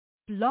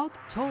Blog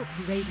Talk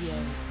Radio.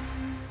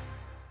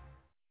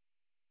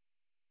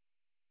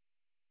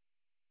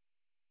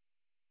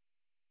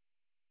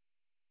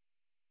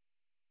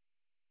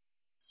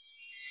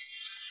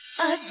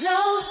 A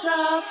dose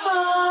of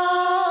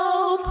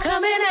hope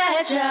coming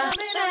at ya.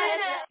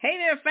 Hey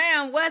there,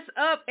 fam. What's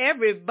up,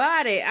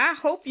 everybody? I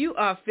hope you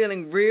are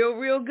feeling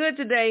real good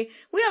today.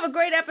 We have a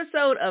great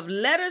episode of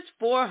Letters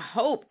for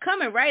Hope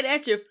coming right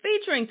at you,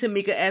 featuring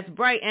Tamika S.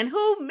 Bright and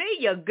who? Me,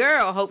 your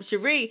girl, Hope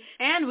Cherie.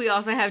 And we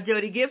also have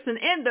Jody Gibson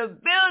in the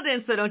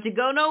building, so don't you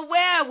go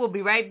nowhere. We'll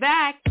be right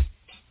back. Mic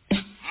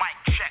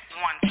check,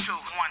 1, 2, 1,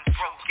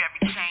 broke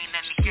every chain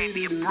and he gave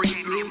me a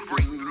breakthrough.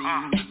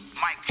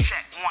 Mic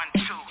check, 1,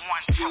 2,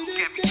 1, broke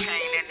every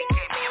chain and he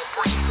gave me a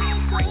breakthrough.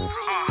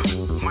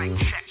 Mic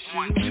check,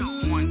 1,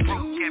 2, 1,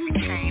 broke every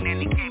chain and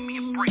he gave me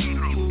a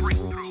breakthrough.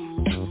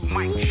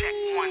 Mic check,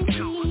 1,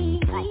 2,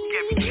 broke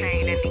every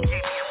chain and he gave me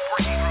a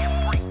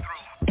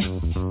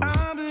breakthrough.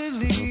 I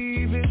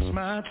believe it's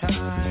my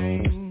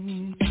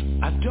time.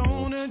 I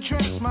don't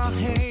address my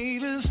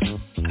haters.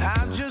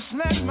 I just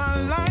let my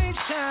light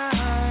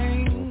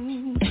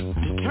shine.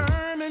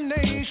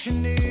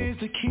 Determination is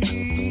the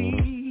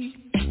key.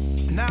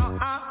 Now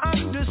I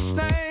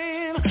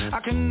understand I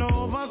can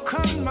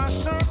overcome my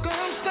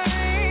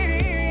circumstance.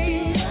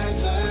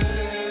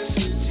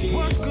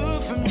 What's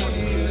good for me?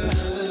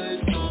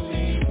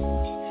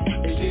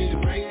 It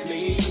didn't break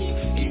me.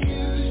 It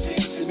used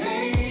it to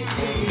make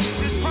me.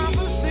 This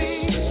prophecy.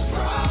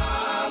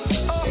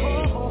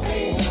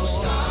 Ain't no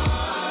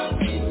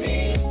stopping me.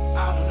 I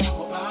don't know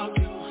about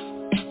you,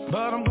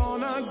 but I'm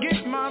gonna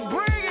get my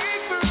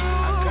breakthrough.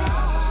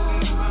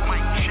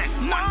 Mic check,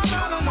 1,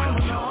 2,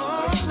 1, 2.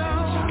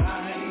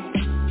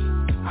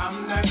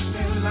 I'm next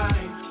in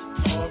line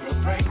for a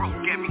breakthrough.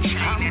 Broke every chain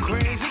and he gave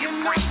Crazy me a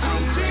enough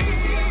breakthrough. to see.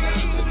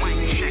 Mic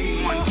check,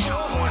 1,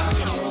 2, 1,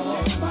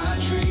 2. My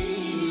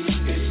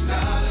dream is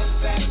not a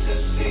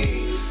fantasy.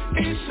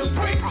 It's a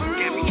breakthrough.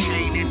 Broke every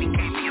chain and he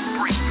gave me a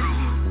breakthrough.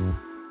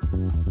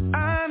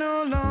 I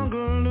no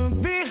longer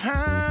look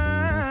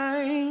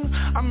behind.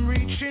 I'm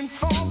reaching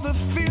for the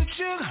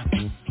future.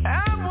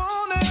 I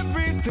want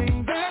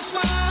everything that's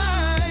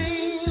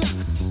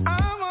mine.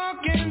 I'm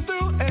walking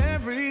through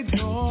every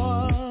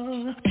door.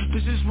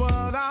 This is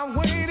what I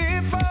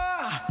waited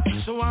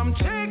for, so I'm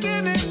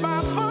taking it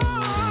by force.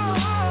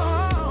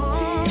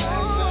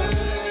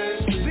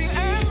 The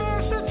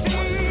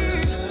adversity,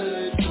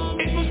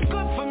 it was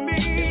good for me.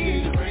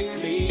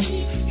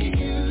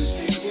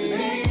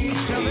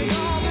 I'm telling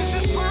y'all this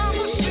is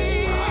prophecy.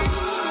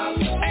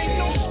 Ain't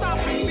no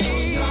stopping me.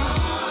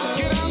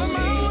 Get out of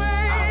my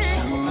way.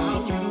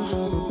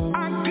 I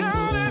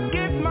gotta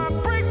get my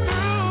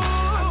breakthrough.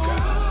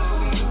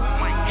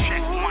 Mic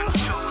check, 1, 2,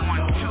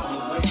 1, 2.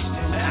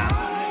 I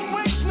don't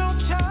waste no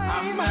time.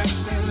 I'm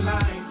next in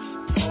line.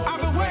 I've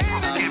been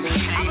waiting. Every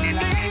chain and he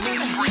gave me a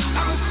I'm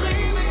breakthrough.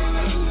 screaming.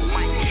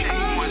 Mic check,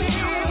 1, 2,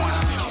 1,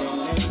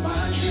 2.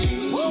 My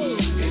dream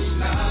is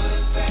not a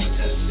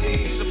fantasy.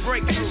 It's a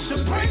breakthrough. It's a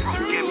breakthrough.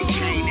 Broke every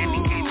chain and he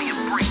gave me a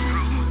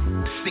breakthrough.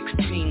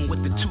 16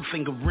 with the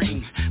 2-finger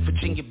ring.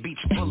 Virginia Beach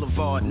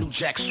Boulevard, New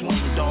Jack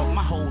Swing, dog.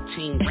 My whole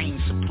team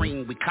reigns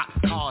supreme. We cop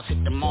cars,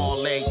 hit them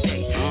all every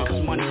day.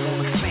 Cause money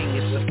on the thing,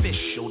 it's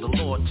official. The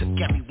Lord took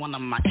every one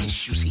of my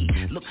issues. He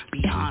looked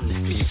beyond the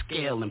fish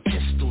scale and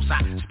pistols.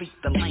 I speak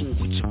the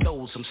language of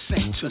those I'm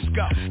sent to. Let's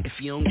go. If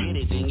you don't get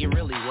it, then you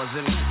really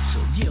wasn't meant to.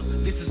 Yeah,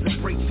 this is a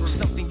breakthrough,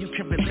 something you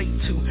can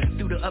relate to.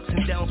 Through the ups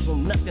and downs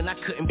from nothing I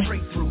couldn't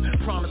break through.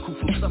 Chronicle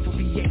from Suffolk,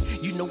 VA.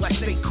 You know I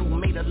stay cool.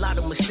 Made a lot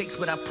of mistakes,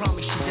 but I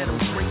promise you that I'm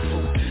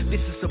grateful.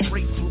 This is a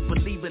breakthrough,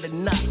 believe it or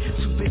not.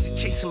 Too busy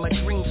chasing my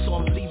dreams, so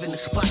I'm leaving the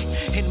spot.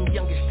 And them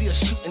youngest still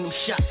shooting them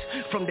shots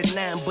from the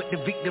 9, but the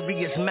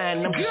victory is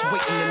mine. I'm just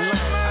waiting in line.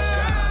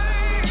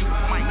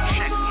 Mic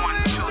check,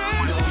 1, 2,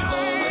 1, 2.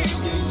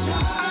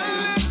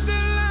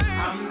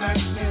 I'm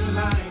next in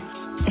line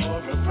for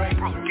a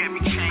breakthrough. Broke every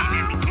chain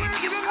and he gave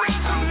me a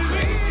breakthrough.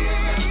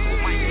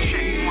 Mic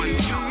check, 1,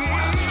 2,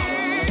 1, 2.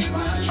 It's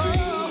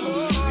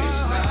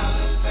not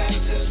a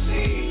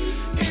fantasy.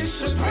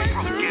 It's a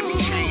breakthrough. Broke every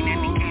chain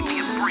and he gave me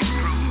a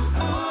breakthrough.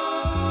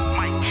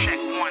 Mic check,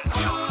 1,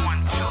 2, 1,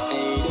 2.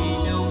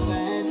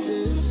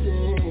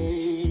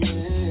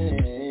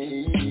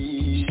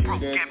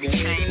 Broke every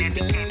chain and he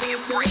gave me a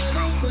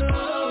breakthrough.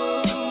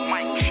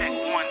 Mic check,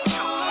 1, 2,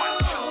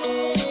 1, 2.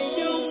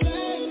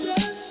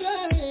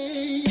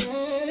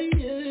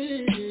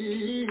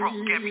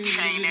 Broke every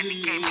chain and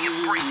he gave me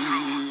a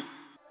breakthrough.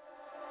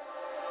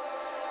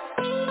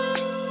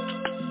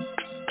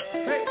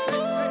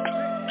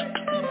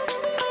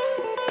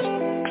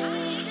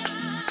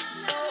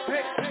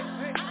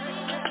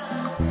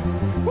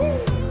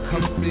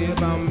 Come see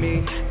about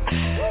me.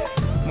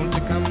 Won't you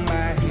come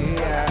by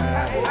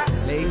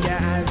here? Lay your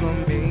eyes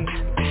on me,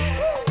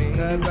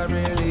 because I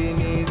really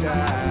need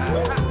ya.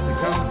 So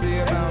come see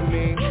about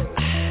me.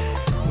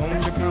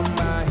 Won't you come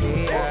by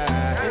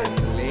here?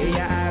 Lay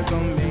your eyes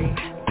on me,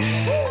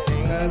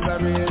 because I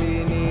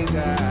really need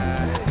ya.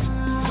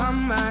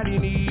 Somebody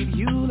need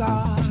you,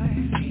 Lord.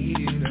 Need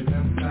you to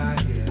come by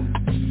here.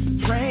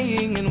 Pray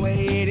praying and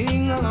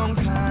waiting a long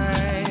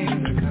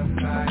time.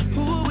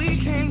 Ooh, we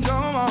can't go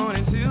on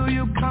until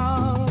you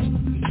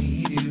come. We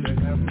need you to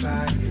come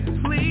by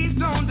here. Please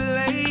don't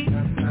delay.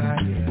 Come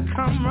by here.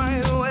 Come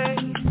right away.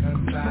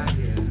 Come by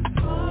here.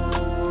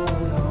 Oh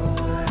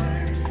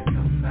Lord,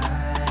 come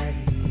by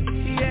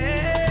here.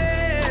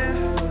 Yeah.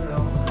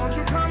 Won't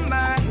you come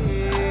by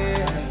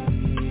here?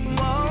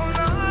 Oh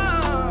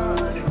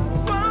Lord,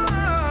 oh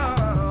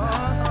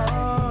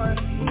Lord,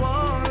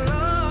 oh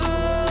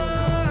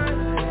Lord.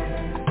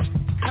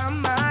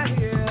 Come by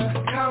here.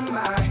 Come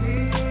by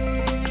here.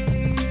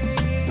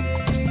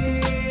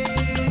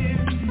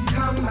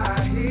 Come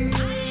by here.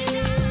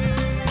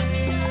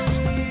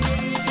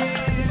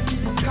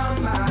 Come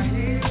by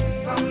here.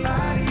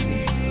 Somebody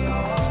needs you,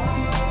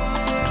 Lord.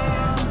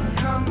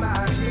 Come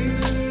by here.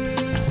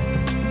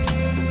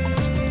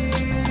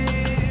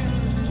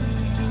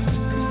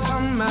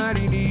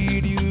 Somebody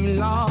need you,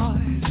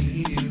 Lord.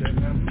 Need you to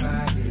come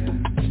by here.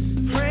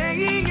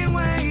 Praying and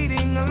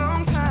waiting a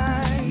long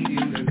time. Need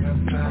you to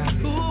come by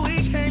here. Ooh,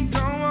 we can't go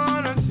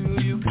on until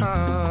you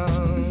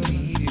come.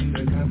 Need you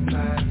to come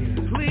by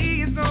here.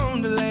 Please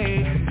don't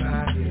delay. Come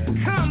by here.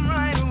 Come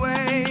right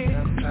away.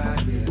 Come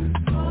by here.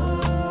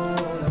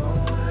 Oh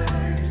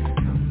Lord,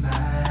 come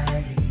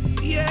by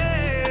here.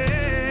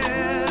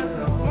 Yeah.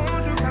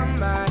 Won't you come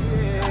by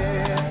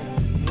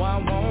here? Why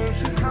won't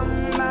you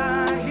come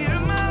by here,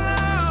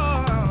 my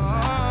Lord?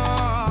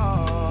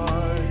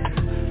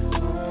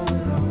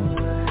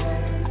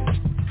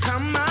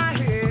 Come by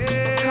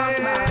here.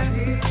 Come by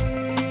here.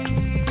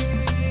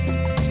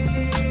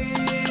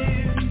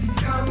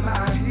 Come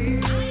by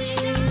here.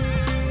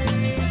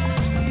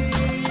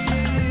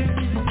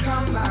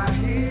 Come by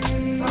here.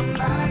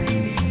 Somebody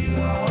needs you,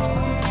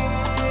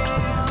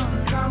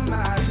 Lord. Come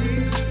by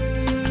here.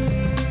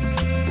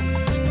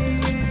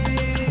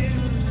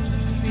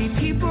 See,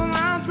 people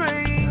are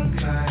praying. Come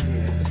by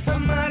here.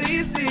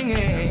 Somebody's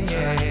singing.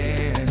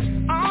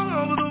 Yeah. All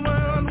over the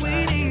world, we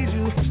need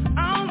you.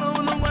 All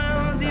over the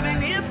world,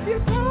 even if you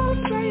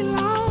don't stay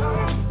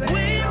long,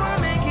 we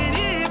won't make it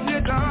if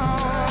you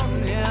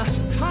don't. Yeah.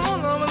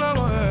 All over the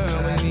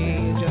world, we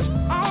need you.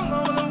 All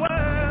over the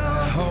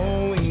world.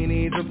 Oh, we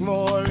need your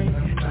glory.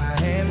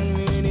 And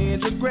we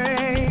need your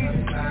grace.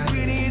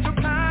 We need your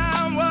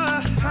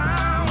power. We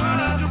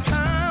need your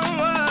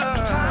power.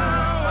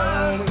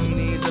 Oh, we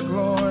need your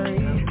glory.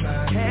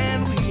 And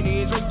we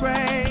need your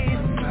grace.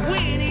 We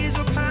need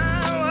your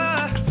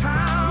power.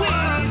 We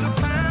need your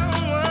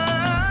power.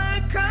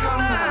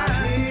 Come by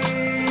here.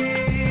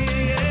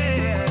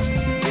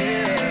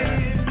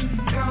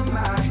 Yeah. Come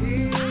by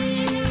here.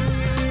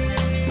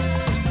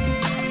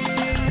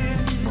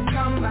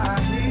 Come by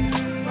here.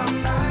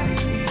 Somebody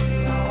needs you,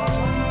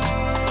 Lord.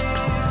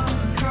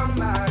 Come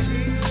by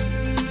here.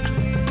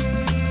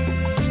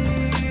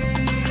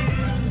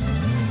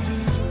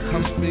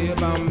 Come see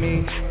about me.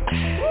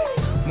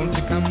 Won't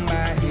you come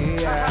by here?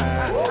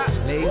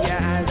 Lay your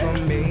eyes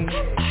on me,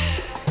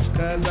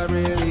 'cause I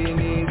really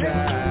need ya.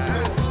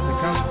 So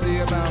come see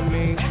about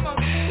me.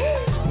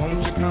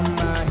 Won't you come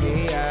by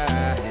here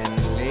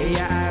and lay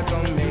your eyes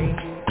on me,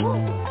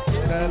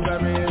 'cause I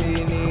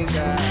really need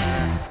ya.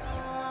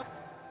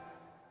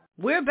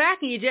 We're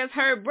back, and you just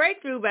heard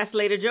Breakthrough by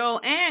Slater Joel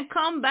and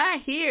Come By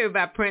Here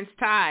by Prince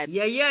Tide.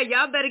 Yeah,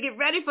 y'all better get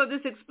ready for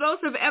this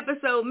explosive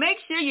episode. Make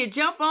sure you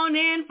jump on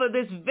in for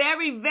this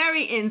very,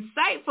 very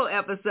insightful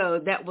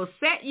episode that will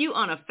set you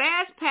on a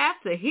fast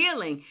path to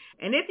healing.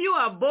 And if you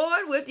are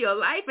bored with your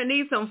life and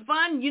need some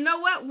fun, you know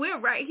what? We're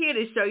right here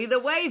to show you the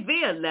way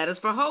via Letters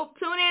for Hope.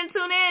 Tune in.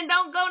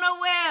 Don't go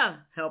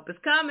nowhere. Help is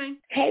coming.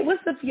 Hey,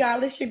 what's up,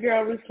 y'all? It's your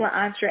girl, Ruth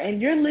LaAntra,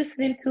 and you're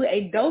listening to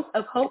A Dose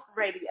of Hope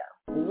Radio.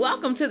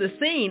 Welcome to the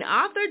scene,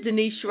 author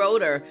Denise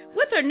Schroeder,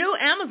 with her new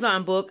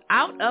Amazon book,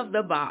 Out of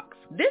the Box.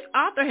 This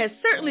author has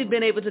certainly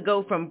been able to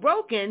go from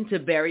broken to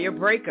barrier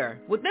breaker.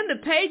 Within the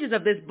pages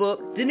of this book,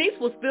 Denise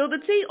will spill the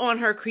tea on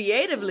her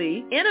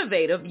creatively,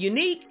 innovative,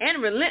 unique,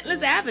 and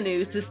relentless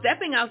avenues to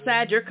stepping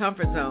outside your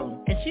comfort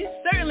zone. And she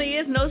certainly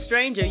is no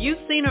stranger.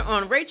 You've seen her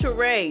on Rachel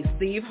Ray,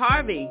 Steve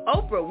Harvey,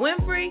 Oprah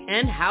Winfrey,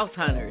 and House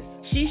Hunters.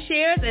 She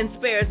shares and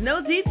spares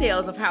no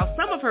details of how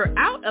some of her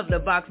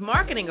out-of-the-box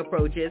marketing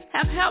approaches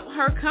have helped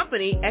her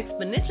company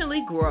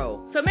exponentially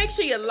grow. So make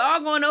sure you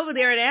log on over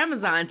there at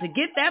Amazon to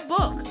get that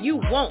book. You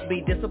won't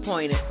be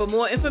disappointed. For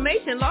more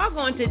information, log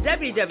on to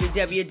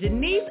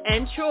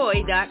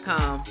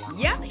www.deniseandtroy.com.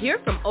 Yep, hear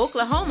from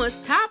Oklahoma's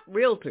top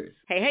realtors.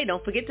 Hey,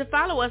 don't forget to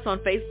follow us on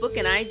Facebook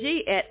and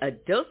IG at A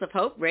Dose of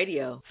Hope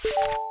Radio.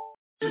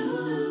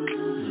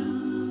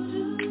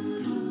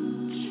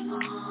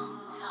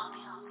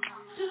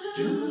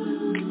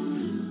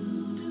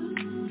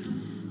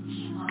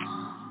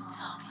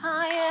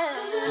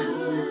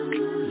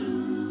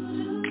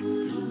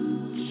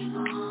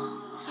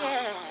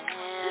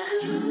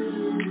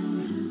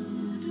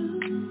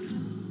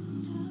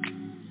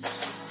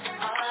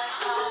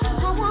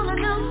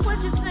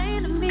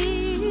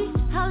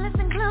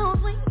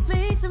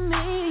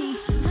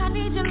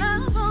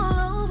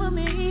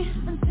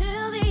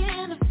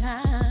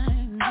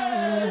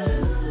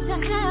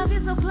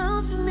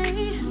 Close to me.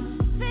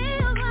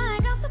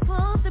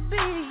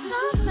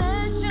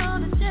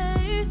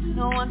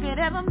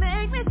 ever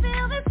make me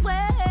feel this way.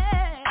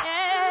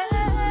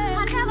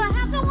 I never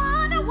have to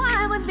wonder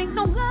why when things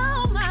don't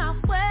go my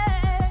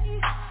way.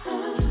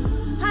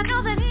 I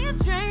know that he is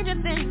stranger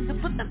things to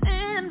put them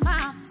in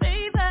my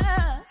favor.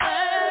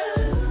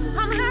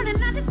 I'm learning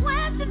not to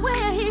question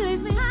where he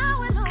leads me. I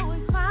will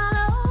always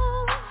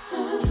follow.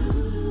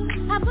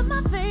 I put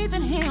my faith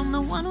in him,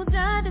 the one who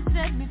died to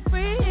set me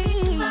free.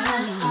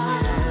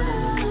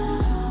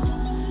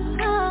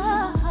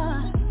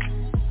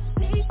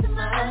 Speak to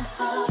my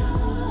heart.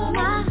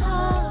 My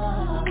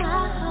heart,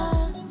 my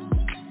heart.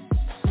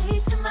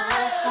 Speak to my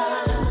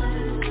heart.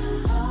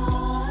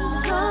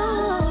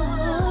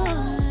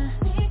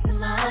 Speak to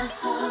my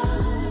heart.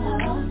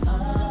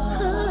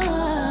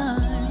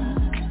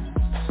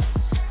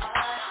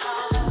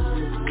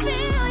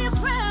 Feel your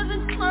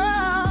presence more.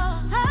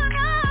 I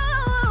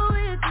know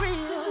it's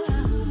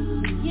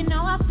real. You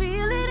know I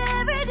feel it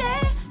every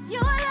day.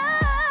 Your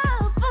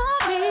love for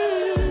me.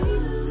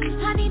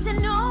 I need to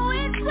know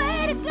which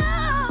way to go.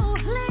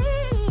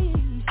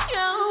 Please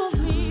show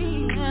me.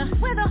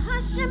 With a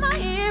hush in my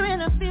ear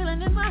and a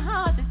feeling in my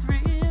heart that's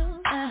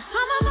real.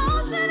 I'm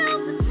emotional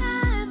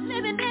sometimes,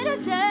 living day to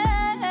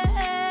day.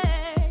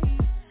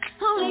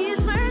 Only his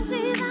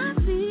mercies I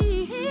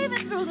see, even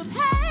through the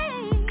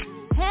pain.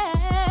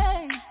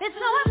 Hey, it's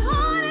so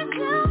important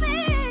to me.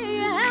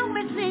 Help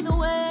me see the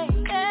way.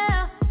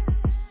 Yeah,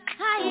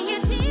 I hear you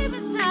deep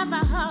inside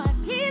my heart.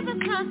 Keep it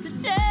close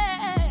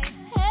today.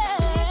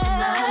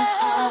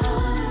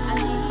 I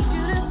need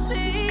you to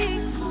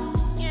speak.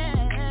 Yeah,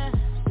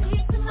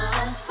 speak to my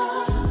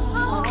heart.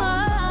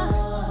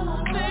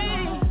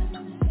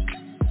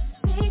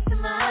 Speak to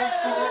my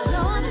heart.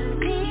 Lord, I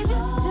need you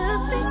to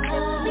speak to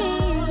me.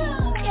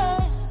 Yeah,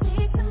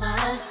 speak to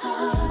my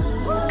heart.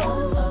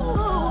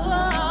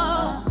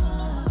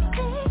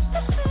 Speak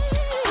to me.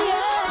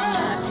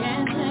 Yeah, I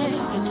can't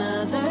take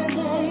another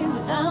day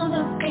without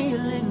the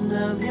feeling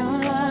of your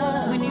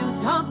love. When you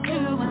talk to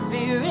my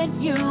spirit,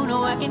 you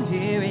know I can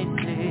hear it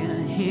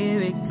clearly,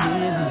 hear it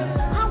clearly.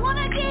 I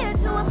wanna get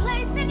to a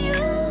place in you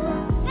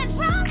and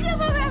trust you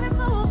for every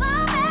move I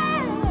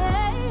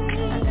make.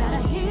 I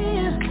gotta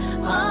hear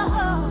my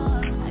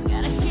heart. I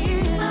gotta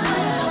hear my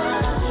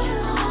heart.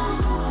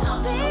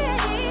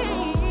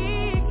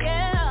 Speak,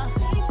 yeah.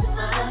 Speak to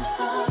my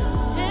heart.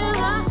 In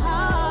my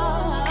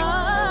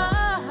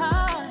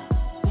heart.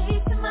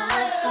 Speak to my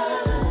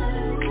heart.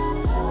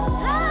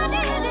 I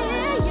need to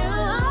hear you.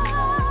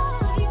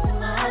 Speak to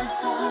my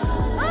heart.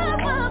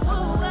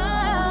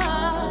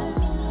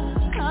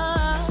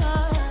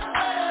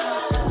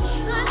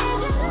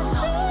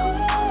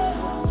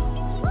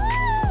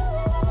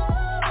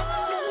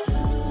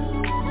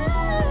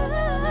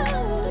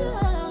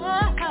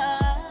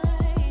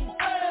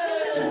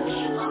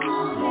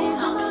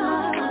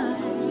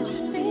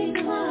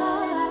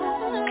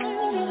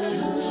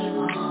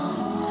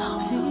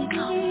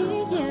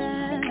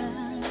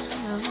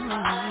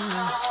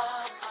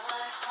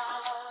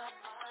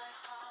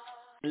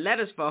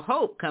 Letters for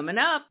Hope coming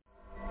up.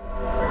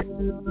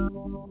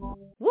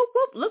 Whoop,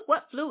 whoop, look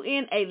what flew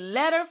in, a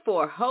letter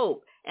for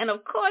hope. And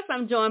of course,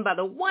 I'm joined by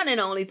the one and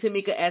only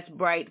Tamika S.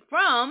 Bright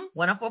from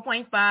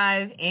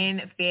 104.5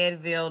 in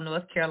Fayetteville,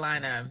 North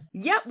Carolina.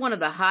 Yep, one of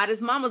the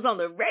hottest mamas on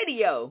the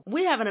radio.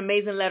 We have an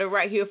amazing letter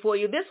right here for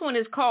you. This one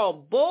is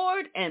called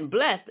Bored and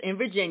Blessed in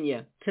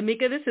Virginia.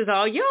 Tamika, this is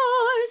all yours.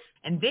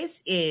 And this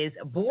is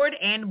Bored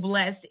and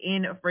Blessed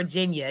in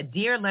Virginia.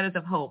 Dear Letters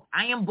of Hope,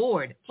 I am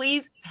bored.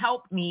 Please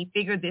help me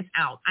figure this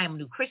out. I am a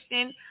new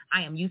Christian.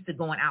 I am used to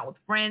going out with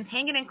friends,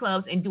 hanging in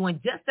clubs, and doing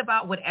just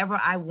about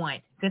whatever I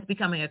want. Since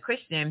becoming a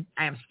Christian,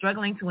 I am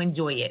struggling to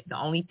enjoy it. The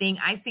only thing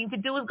I seem to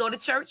do is go to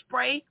church,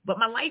 pray, but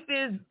my life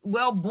is,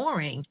 well,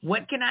 boring.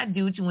 What can I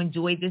do to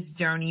enjoy this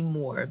journey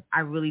more? I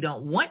really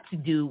don't want to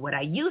do what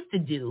I used to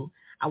do.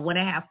 I want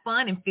to have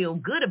fun and feel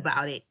good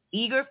about it.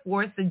 Eager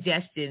for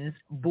suggestions.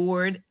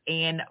 Bored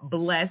and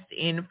Blessed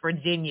in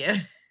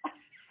Virginia.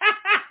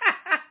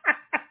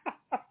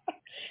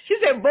 She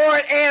said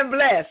bored and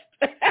blessed.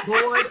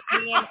 Bored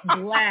and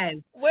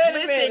blessed. Wait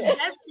a minute.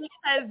 Just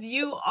because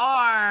you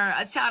are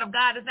a child of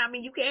God does not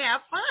mean you can't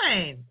have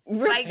fun.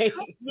 Right. Like,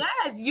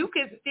 yes, you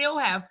can still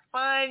have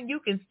fun. You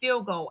can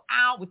still go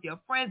out with your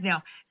friends.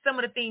 Now, some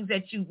of the things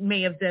that you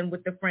may have done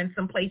with the friends,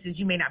 some places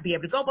you may not be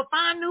able to go, but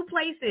find new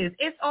places.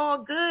 It's all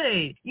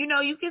good. You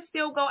know, you can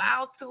still go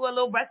out to a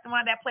little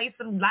restaurant that plays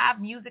some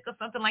live music or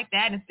something like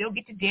that and still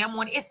get your jam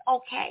on. It's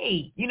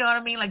okay. You know what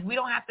I mean? Like, we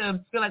don't have to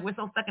feel like we're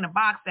so stuck in a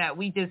box that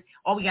we just,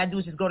 all we got to do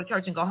is just go to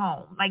church and go home.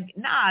 Like,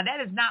 nah,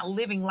 that is not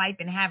living life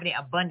and having it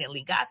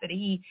abundantly. God said that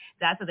he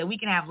died so that we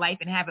can have life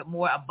and have it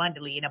more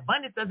abundantly. And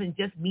abundance doesn't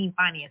just mean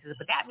finances,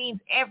 but that means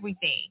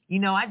everything. You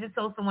know, I just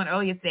told someone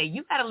earlier today,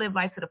 you got to live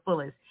life to the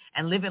fullest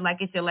and live it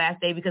like it's your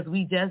last day, because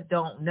we just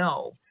don't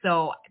know.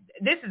 So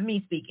this is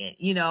me speaking.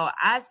 You know,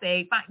 I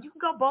say, fine, you can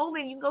go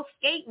bowling, you can go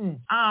skating.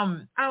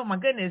 Oh my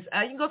goodness.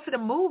 You can go to the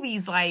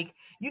movies. Like,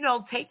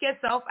 take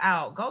yourself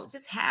out. Go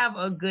just have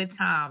a good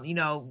time.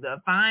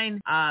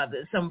 Find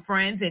some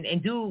friends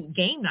and do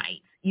game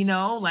nights.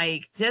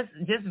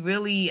 Just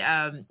really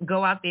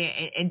go out there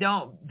and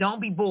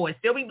don't be bored.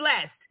 Still be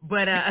blessed,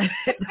 but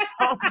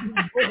don't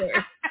be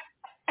bored.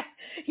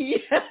 Yeah.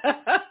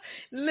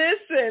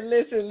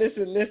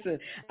 Listen.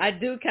 I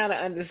do kind of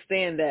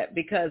understand that,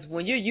 because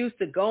when you're used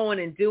to going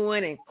and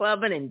doing and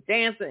clubbing and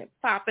dancing and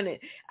popping and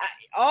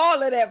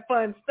all of that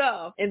fun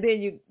stuff, and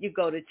then you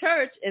go to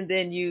church and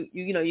then you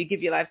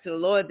give your life to the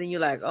Lord, then you're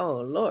like,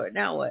 oh Lord,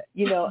 now what?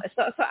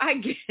 So I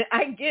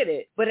get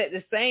it. But at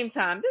the same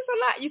time, there's a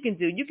lot you can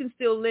do. You can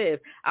still live.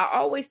 I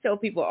always tell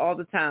people all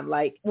the time,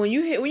 like when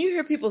you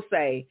hear people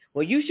say,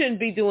 well, you shouldn't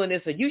be doing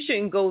this, or you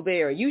shouldn't go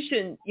there, or you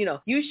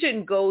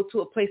shouldn't go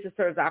to a place that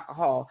serves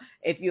alcohol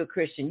if you're a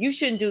Christian. You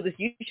shouldn't do this.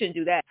 You shouldn't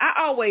do that. I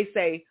always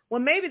say, well,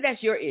 maybe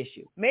that's your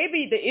issue.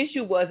 Maybe the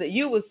issue was that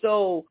you were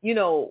so,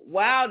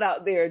 wild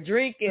out there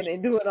drinking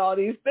and doing all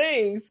these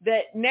things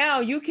that now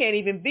you can't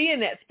even be in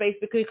that space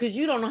because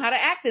you don't know how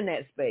to act in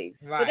that space.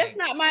 Right. But that's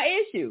not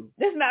my issue.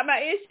 That's not my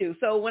issue.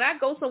 So when I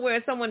go somewhere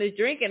and someone is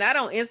drinking, I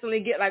don't instantly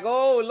get like,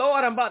 oh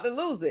Lord, I'm about to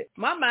lose it.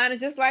 My mind is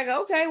just like,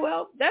 okay,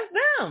 well, that's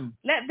them.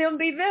 Let them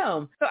be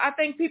them. So I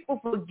think people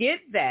forget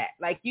that.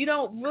 Like, you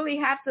don't really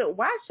have to,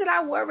 why should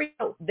I worry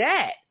about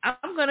that?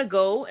 I'm going to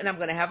go and I'm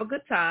going to have a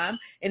good time.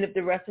 And if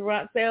the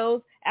restaurant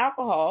sells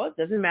alcohol, it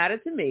doesn't matter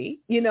to me.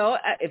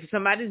 If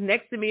somebody's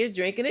next to me is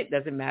drinking it,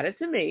 doesn't matter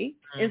to me.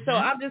 Mm-hmm. And so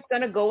I'm just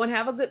going to go and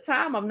have a good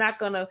time. I'm not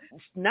going to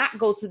not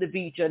go to the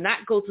beach or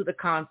not go to the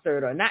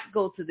concert or not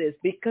go to this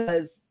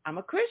because I'm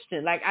a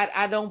Christian. Like,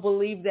 I don't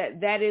believe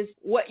that is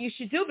what you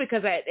should do,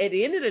 because at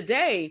the end of the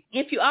day,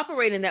 if you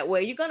operate in that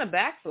way, you're going to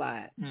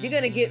backslide. Mm-hmm. You're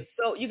going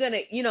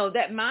to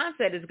that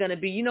mindset is going to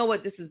be,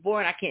 this is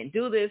boring. I can't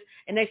do this.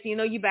 And next thing you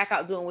know, you back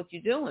out doing what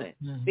you're doing.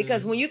 Mm-hmm.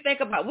 Because when you think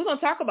about, we're going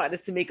to talk about this,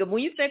 Tamika,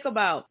 when you think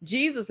about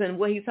Jesus and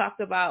what he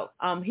talked about,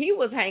 he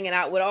was hanging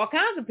out with all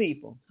kinds of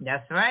people.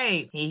 That's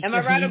right. Am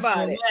I right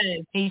about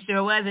it? He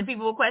sure was. And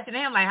people were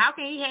questioning him, like, how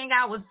can he hang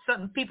out with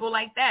certain people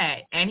like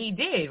that? And he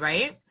did,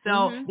 right? So,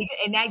 mm-hmm.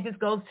 And that just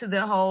goes to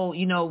the whole,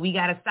 we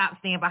got to stop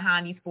staying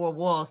behind these four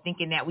walls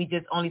thinking that we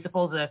just only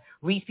supposed to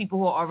reach people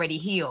who are already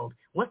healed.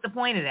 What's the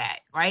point of that,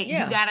 right?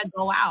 Yeah. You got to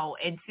go out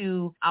and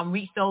to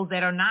reach those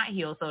that are not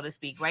healed, so to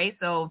speak, right?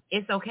 So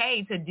it's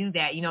okay to do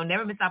that.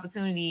 Never miss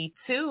opportunity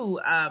to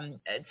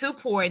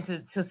pour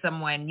into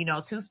someone,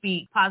 to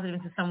speak positive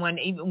into someone,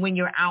 even when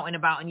you're out and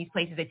about in these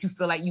places that you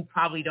feel like you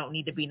probably don't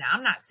need to be. Now,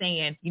 I'm not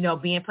saying,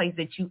 be in places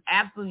that you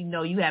absolutely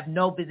know you have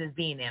no business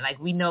being in. Like,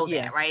 we know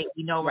that, right?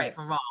 We know right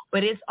from wrong.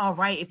 But it's all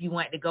right if you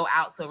want to go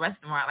out to a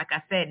restaurant, like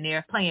I said, and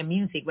they're playing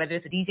music, whether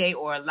it's a DJ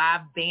or a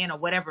live band or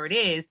whatever it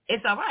is,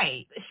 it's all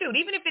right. Shoot,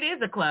 even if it is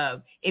a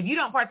club, if you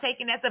don't partake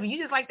in that stuff and you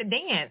just like to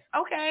dance,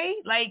 okay,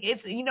 like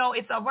it's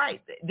all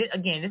right.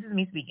 Again, this is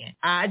me speaking.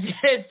 I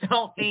just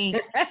don't think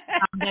that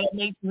it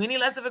makes you any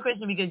less of a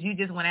Christian because you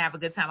just want to have a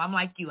good time. I'm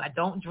like you. I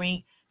don't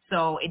drink,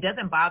 so it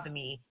doesn't bother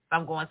me if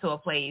I'm going to a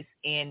place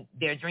and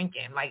they're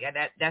drinking. Like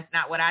that's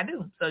not what I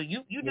do. So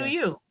you do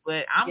you,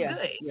 but I'm good.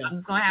 Yeah. I'm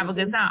just going to have a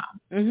good time.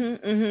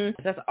 Mm-hmm,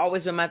 mm-hmm. That's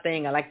always been my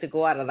thing. I like to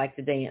go out. I like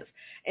to dance.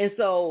 And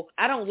so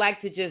I don't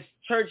like to just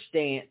church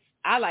dance.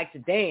 I like to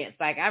dance.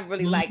 Like, I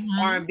really like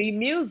R&B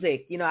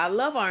music. I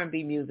love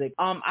R&B music.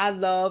 I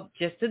love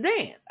just to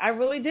dance. I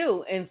really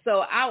do. And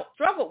so I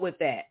struggled with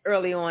that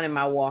early on in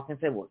my walk and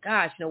said, well,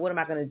 gosh, what am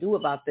I going to do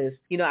about this?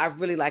 I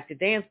really like to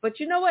dance. But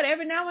you know what?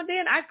 Every now and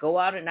then I go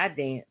out and I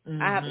dance.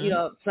 Mm-hmm. I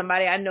have,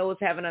 somebody I know is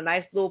having a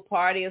nice little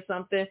party or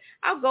something.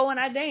 I'll go and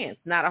I dance.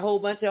 Not a whole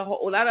lot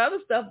of other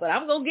stuff, but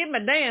I'm going to get my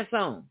dance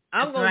on.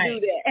 I'm going to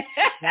do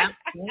that.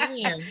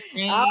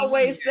 I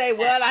always say,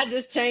 well, I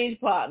just changed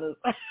partners.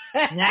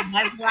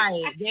 That's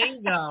right. There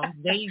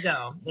you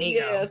go.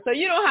 Yeah, so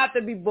you don't have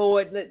to be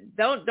bored.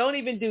 Don't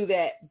even do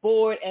that.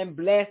 Bored and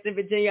blessed in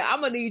Virginia. I'm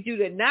going to need you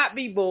to not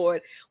be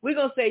bored. We're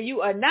going to say you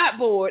are not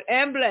bored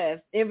and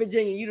blessed in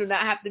Virginia. You do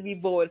not have to be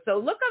bored. So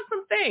look up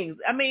some things.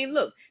 I mean,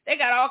 look, they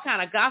got all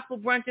kind of gospel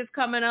brunches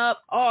coming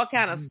up, all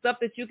kind of stuff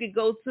that you could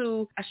go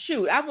to.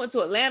 Shoot, I went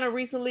to Atlanta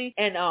recently,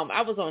 and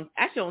I was on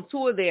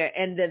tour there,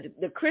 and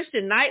the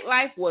Christian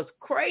nightlife was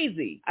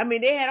crazy. I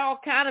mean, they had all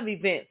kind of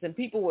events, and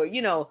people were,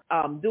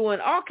 doing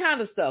all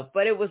kind of stuff,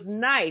 but it was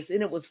nice,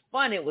 and it was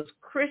fun. It was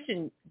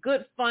Christian,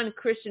 good, fun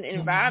Christian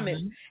environment,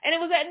 and it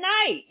was at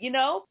night,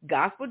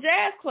 gospel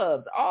jazz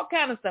clubs, all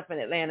kind of stuff in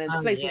Atlanta,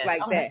 and places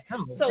like that.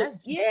 So,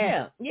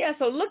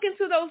 so look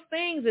into those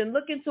things and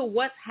look into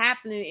what's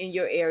happening in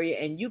your area,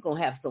 and you're going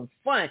to have some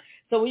fun.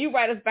 So when you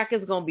write us back,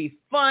 it's going to be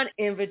fun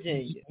in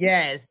Virginia.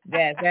 Yes,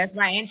 that's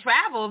right. And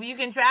travel. If you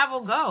can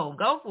travel,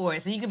 go for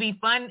it. So you can be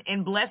fun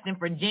and blessed in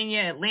Virginia,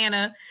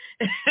 Atlanta,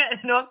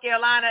 North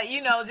Carolina,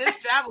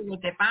 just travel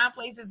with it. Find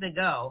places to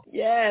go.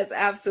 Yes,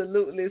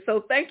 absolutely.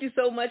 So thank you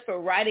so much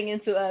for writing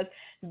into us.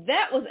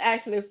 That was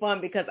actually fun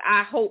because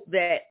I hope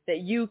that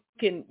you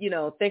can,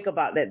 think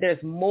about that.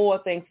 There's more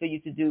things for you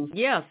to do.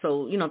 Yeah,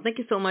 so, thank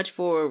you so much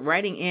for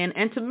writing in.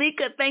 And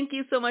Tamika, thank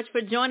you so much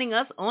for joining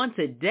us on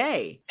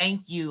today.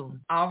 Thank you.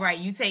 All right,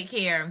 you take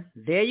care.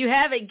 There you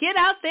have it. Get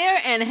out there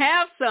and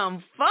have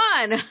some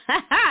fun.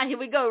 Here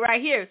we go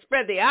right here.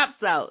 Spread the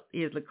ops out.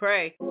 Here's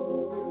Lecrae.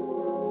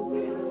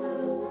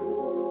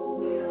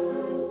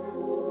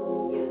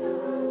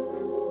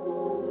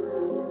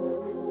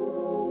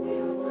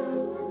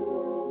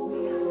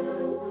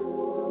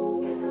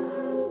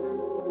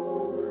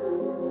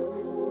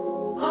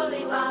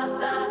 Holy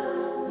Father,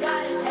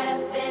 God in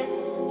heaven,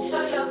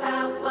 show your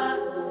power,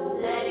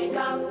 let it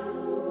come,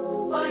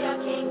 for your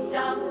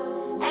kingdom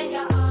and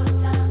your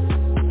honor,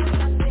 for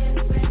your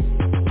spirit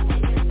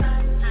and your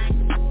son.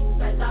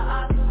 Spread the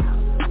up out,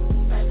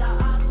 spread the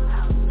up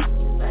out,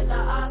 spread the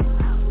up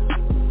out,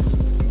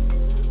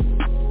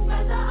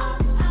 spread the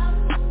up out,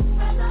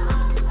 spread the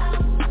up out,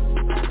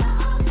 spread the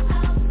up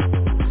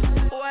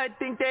out. Oh, I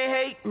think they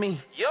hate me.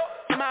 Yup,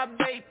 my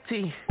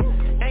baby.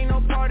 Ain't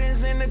no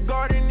pardons in the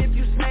garden if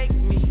you snake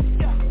me.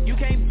 You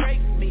can't break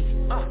me,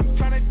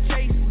 tryna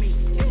chase me.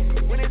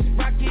 When it's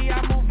rocky,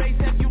 I move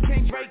ASAP, you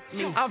can't break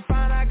me. I'm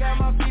fine, I got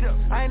my feet up.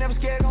 I ain't never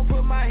scared, gon'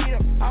 put my heat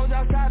up. I was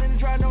outside and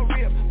try no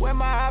rip. Where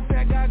my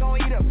iPad, I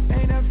gon' eat up.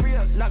 Ain't nothing free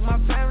up. Lock my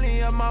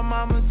family up. My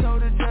mama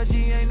told the judge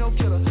he ain't no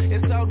killer.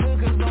 It's all good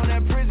cause on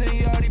that prison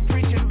he already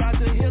preaching about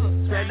the healer.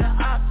 Spread the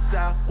ops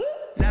out,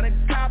 now the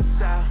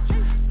cops out.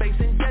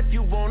 Facing death,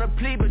 you wanna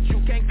plea but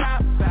you can't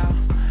cop out.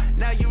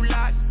 Now you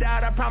locked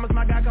out, I promise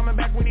my guy coming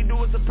back when he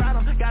do a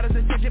soprano. Got his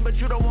attention, but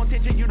you don't want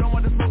tension, you don't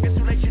want the smoke, it's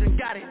too late, you done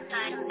got it.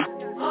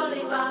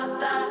 Holy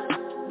Father,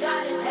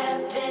 God in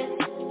heaven,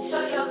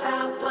 show your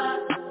power,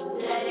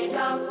 let it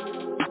come,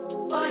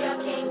 for your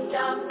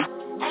kingdom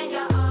and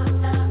your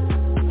honor,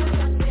 for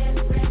your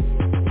spirit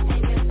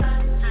and your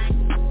son.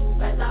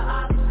 Spread the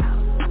up out,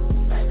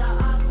 spread the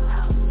up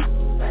out,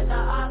 spread the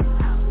up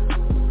out,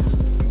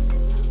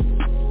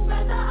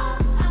 spread the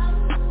up out,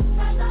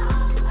 spread the up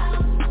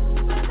out,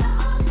 spread the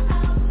up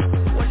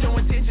out. What's your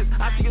intentions?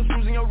 I see you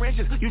screws in your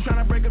wrenches. You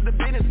tryna break up the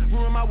business,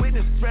 ruin my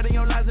witness, spreading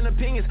your lies and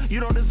opinions. You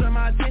don't deserve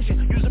my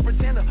attention, you's a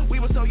pretender. We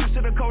were so used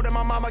to the code that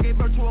my mama gave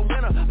birth to a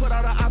winner. Put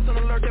all the ops on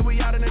alert that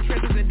we out in the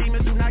trenches, and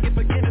demons do not get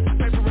forgiveness.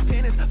 Pray for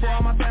repentance for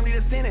all my family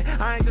that's in it.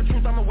 I ain't the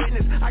truth, I'm a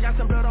witness. I got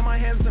some blood on my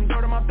hands, some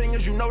dirt on my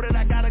fingers. You know that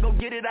I gotta go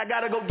get it, I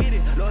gotta go get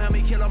it. Lord help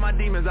me kill all my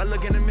demons. I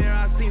look in the mirror,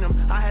 I seen them.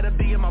 I had a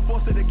B in my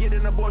forces to get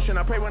an abortion.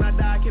 I pray when I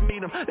die I can meet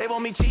them. They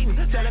want me cheating,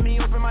 telling me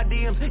open my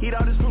DMs, eat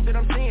all this fruit that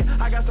I'm seeing.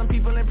 I got some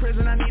people in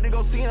prison, I need to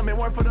go see them. And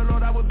work for the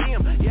Lord, I would be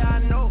them. Yeah, I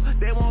know,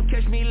 they won't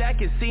catch me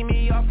lacking. See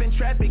me off in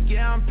traffic,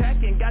 yeah, I'm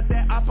packing. Got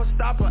that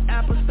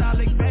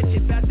apostolic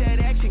batchet. Got that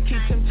action,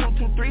 keep them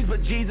 223s,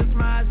 but Jesus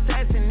my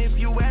assassin. If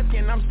you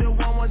asking, I'm still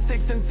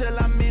 116 until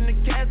I'm in the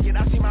casket.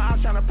 I see my eyes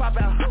trying to pop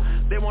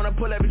out. They wanna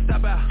pull every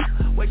stop out.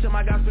 Wait till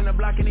my guy spin the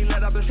block and he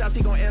let out the shots.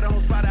 He gon' air the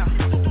whole spot out.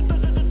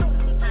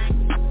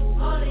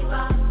 Holy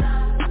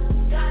Father,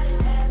 God in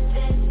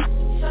heaven,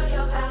 show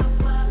your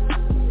power,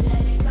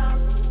 let it come,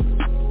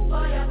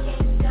 for your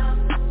kingdom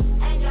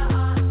and your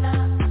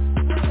honor,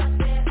 for your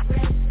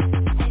spirit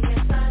and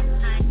your son.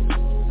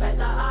 Spread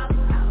the up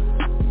out,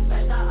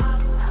 spread the up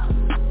out,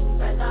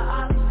 spread the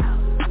up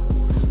out,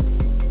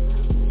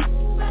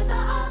 spread the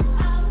up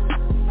out,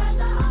 spread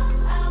the up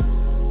out,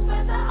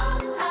 spread the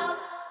up out.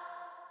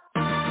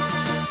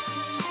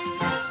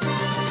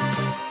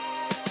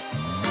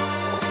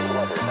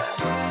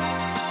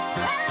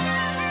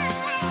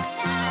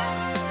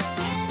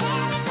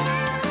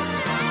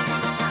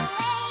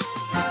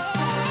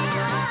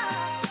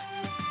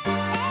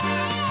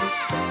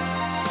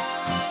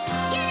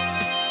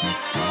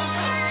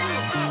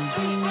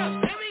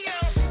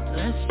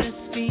 Let's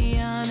just be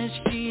honest,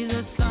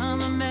 Jesus,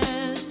 I'm a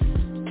mess.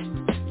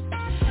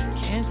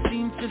 Can't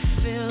seem to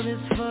fill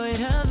this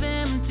void of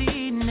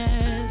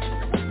emptiness.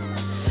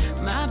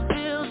 My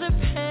bills are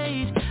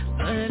paid,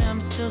 but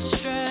I'm still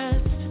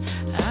stressed.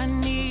 I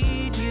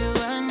need you,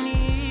 I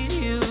need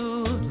you.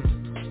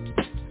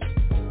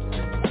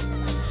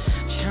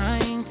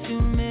 Trying to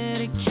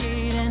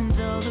medicate and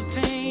dull the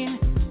pain.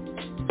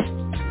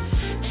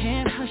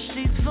 Can't hush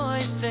these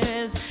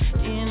voices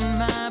in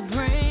my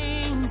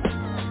brain,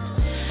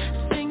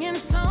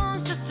 singing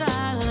songs to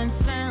silence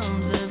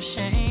sounds of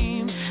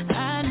shame.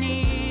 I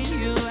need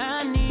you,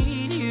 I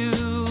need you.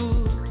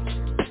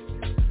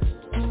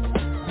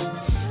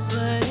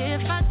 But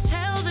if I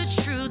tell the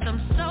truth,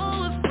 I'm so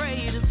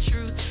afraid of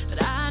truth.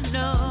 But I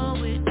know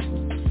it,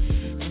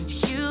 and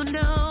you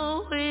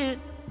know it.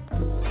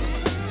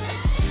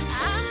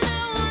 I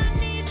know I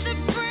need to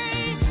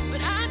pray,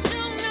 but I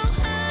don't know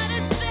how to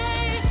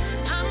say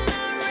I'm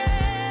not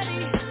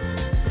ready.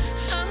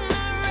 I'm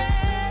not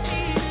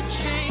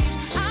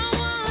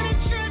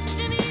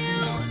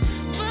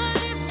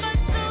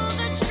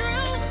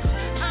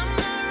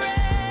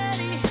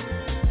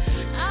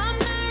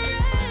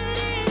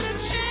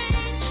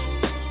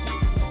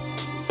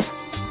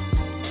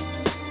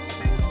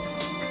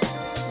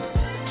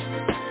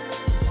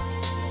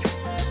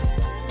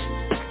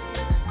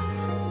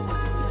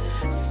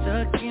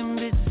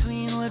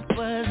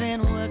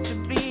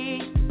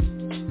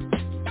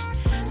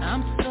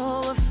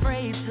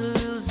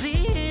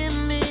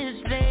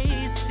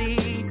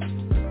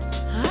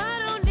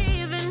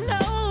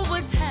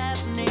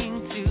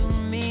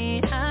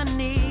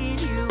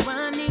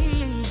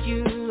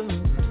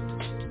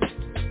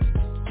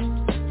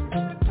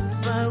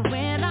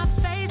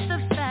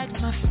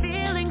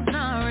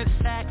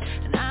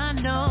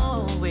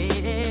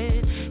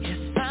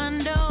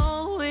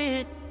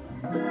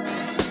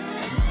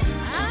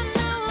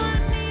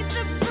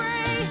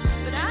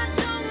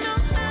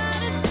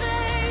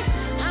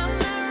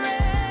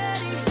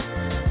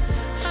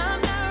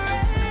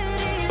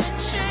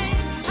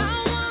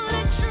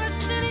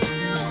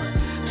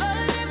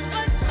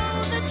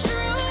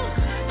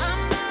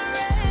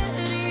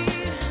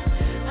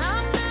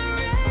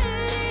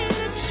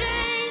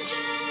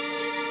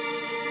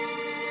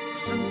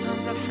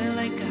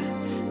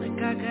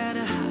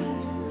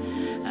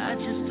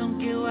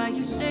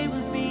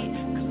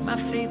my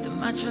faith and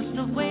my trust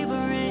are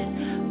wavering.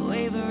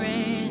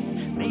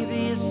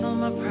 Maybe it's on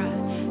my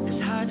pride,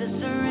 it's hard to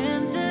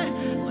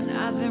surrender when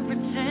I've been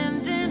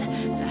pretending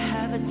to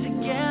have it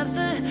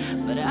together,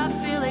 but I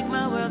feel like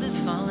my world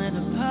is falling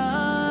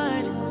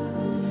apart.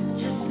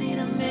 Just need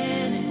a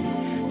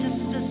minute,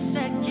 just a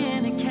second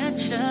to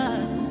catch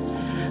up.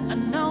 I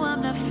know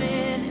I'm not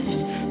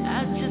finished,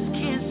 I just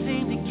can't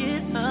seem to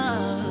get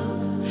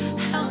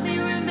up. Help me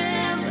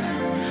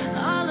remember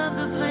all of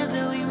the plans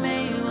that we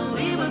made when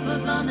we were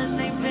both on the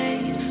same page.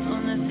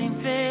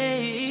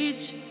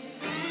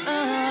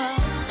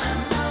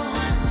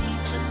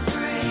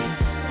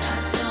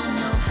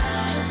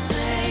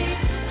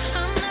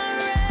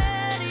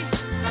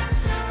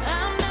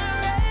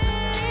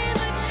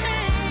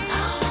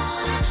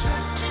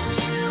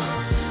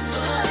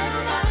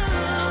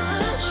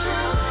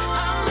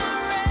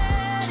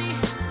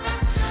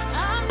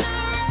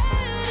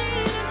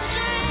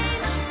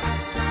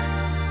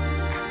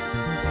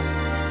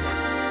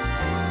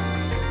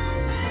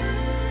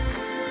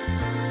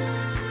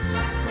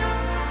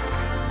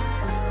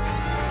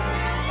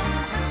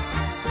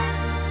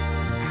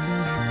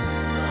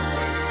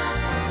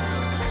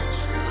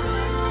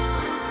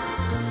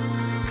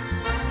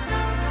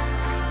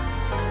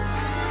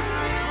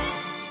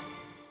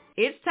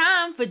 It's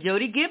time for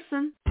Jody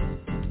Gibson.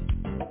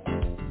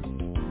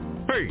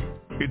 Hey,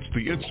 it's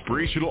the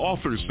Inspirational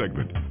Authors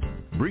segment,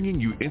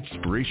 bringing you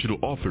inspirational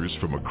authors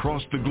from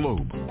across the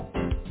globe.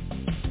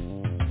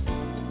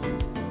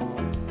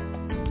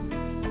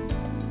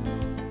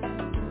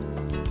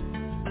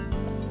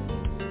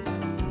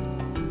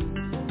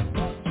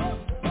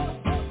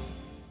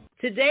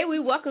 Today we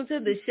welcome to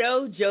the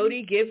show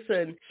Jody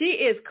Gibson. She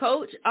is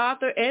coach,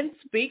 author, and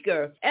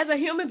speaker. As a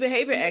human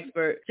behavior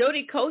expert,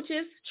 Jody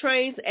coaches,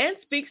 trains, and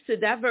speaks to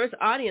diverse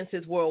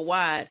audiences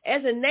worldwide.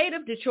 As a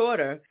native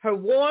Detroiter, her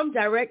warm,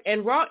 direct,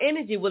 and raw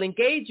energy will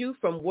engage you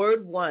from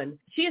word one.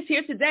 She is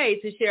here today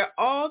to share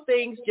all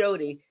things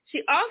Jody.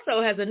 She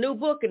also has a new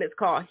book, and it's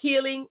called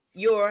Healing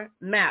Your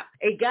Map,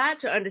 a guide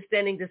to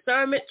understanding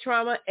discernment,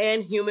 trauma,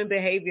 and human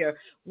behavior.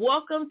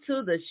 Welcome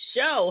to the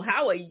show.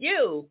 How are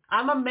you?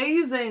 I'm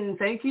amazing.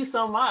 Thank you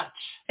so much.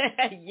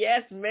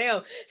 Yes,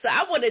 ma'am. So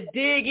I want to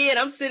dig in.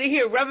 I'm sitting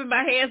here rubbing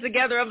my hands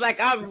together. I'm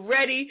like, I'm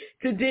ready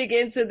to dig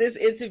into this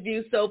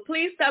interview. So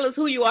please tell us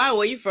who you are and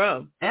where you're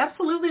from.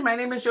 Absolutely. My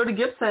name is Jody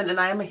Gibson, and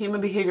I am a human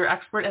behavior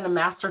expert and a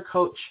master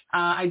coach.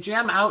 I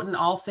jam out in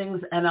all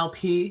things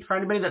NLP. For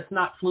anybody that's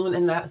not fluent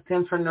in that, it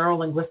stands for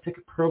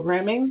Neuro-Linguistic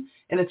Programming,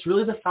 and it's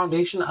really the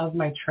foundation of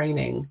my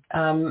training.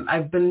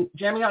 I've been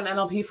jamming out in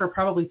NLP for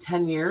probably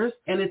 10 years,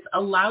 and it's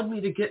allowed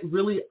me to get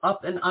really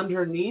up and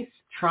underneath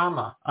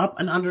trauma, up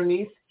and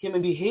underneath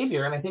human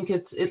behavior. And I think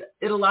it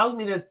allows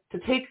me to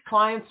take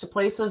clients to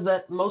places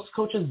that most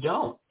coaches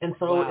don't. And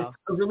so It's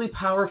a really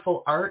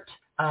powerful art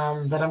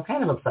that I'm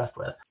kind of obsessed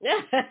with.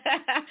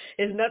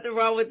 There's nothing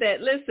wrong with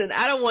that. Listen,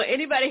 I don't want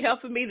anybody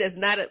helping me that's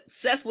not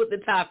obsessed with the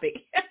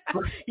topic.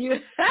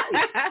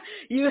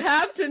 You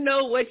have to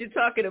know what you're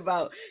talking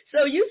about.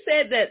 So you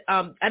said that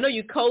I know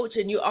you coach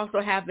and you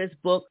also have this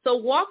book. So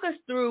walk us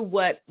through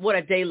what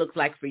a day looks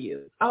like for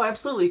you. Oh,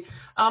 absolutely.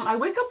 I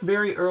wake up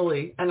very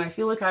early, and I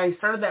feel like I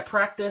started that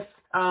practice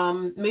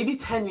maybe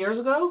 10 years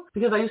ago,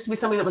 because I used to be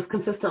somebody that was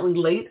consistently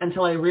late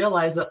until I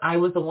realized that I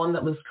was the one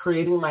that was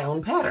creating my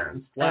own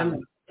patterns. Wow.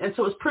 And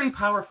so it was pretty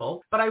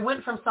powerful. But I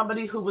went from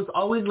somebody who was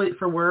always late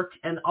for work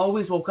and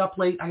always woke up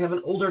late. I have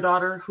an older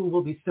daughter who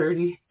will be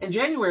 30 in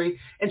January,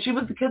 and she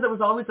was the kid that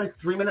was always like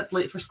 3 minutes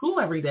late for school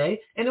every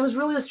day. And it was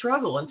really a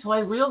struggle until I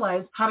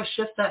realized how to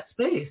shift that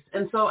space.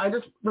 And so I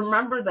just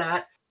remember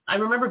that. I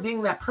remember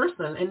being that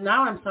person. And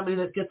now I'm somebody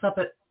that gets up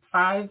at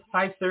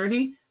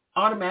 5:30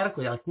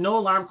 automatically, like no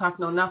alarm clock,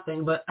 no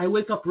nothing, but I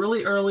wake up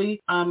really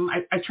early.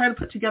 I try to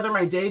put together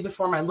my day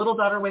before my little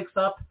daughter wakes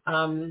up.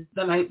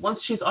 Then once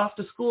she's off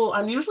to school,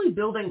 I'm usually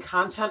building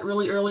content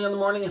really early in the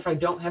morning if I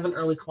don't have an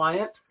early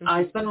client.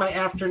 I spend my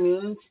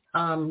afternoons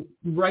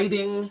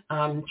writing,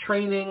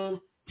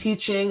 training,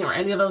 teaching, or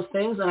any of those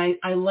things, and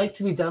I like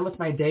to be done with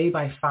my day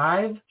by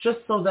 5, just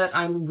so that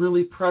I'm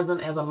really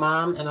present as a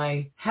mom and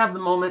I have the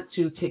moment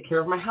to take care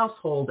of my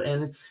household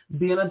and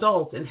be an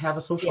adult and have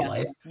a social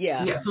life.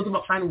 Yeah, so it's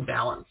about finding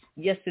balance.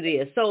 Yes, it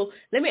is. So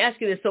let me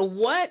ask you this. So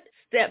what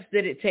steps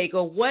did it take,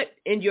 or what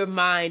in your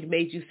mind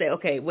made you say,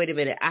 okay, wait a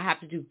minute, I have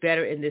to do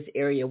better in this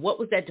area? What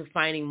was that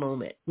defining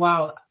moment?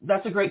 Wow,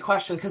 that's a great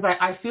question, because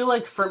I feel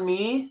like for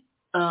me,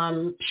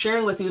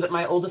 sharing with you that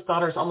my oldest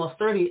daughter is almost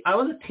 30, I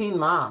was a teen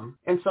mom.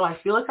 And so I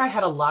feel like I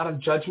had a lot of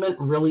judgment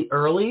really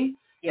early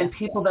and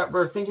people that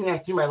were thinking I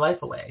threw my life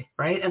away,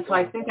 right? And so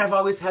I think I've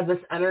always had this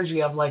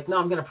energy of like, no,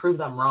 I'm going to prove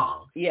them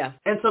wrong. Yeah.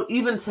 And so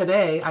even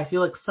today, I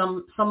feel like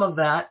some of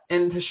that,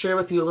 and to share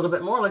with you a little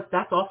bit more, like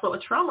that's also a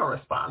trauma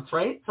response,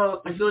 right?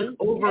 So I feel like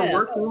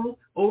overworking,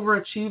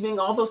 overachieving,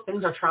 all those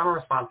things are trauma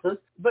responses.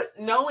 But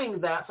knowing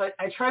that, so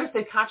I try to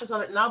stay conscious of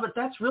it now, but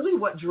that's really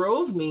what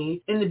drove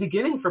me in the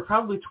beginning for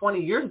probably 20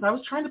 years. I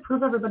was trying to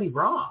prove everybody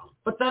wrong.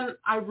 But then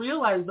I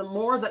realized the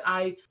more that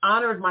I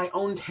honored my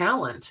own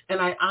talent and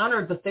I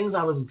honored the things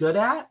I was good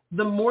at,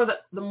 the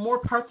more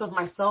parts of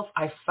myself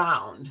I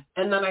found.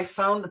 And then I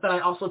found that I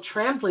also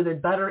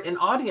translated better in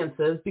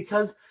audiences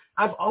because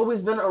I've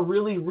always been a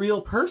really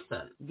real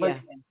person.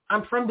 Like,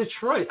 I'm from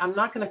Detroit. I'm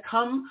not going to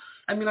come.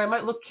 I mean, I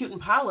might look cute and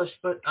polished,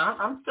 but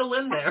I'm still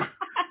in there,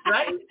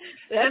 right?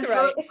 That's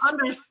right. So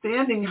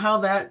understanding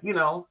how that,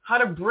 how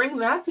to bring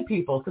that to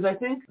people, because I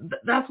think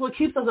that's what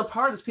keeps us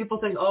apart is people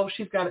think, oh,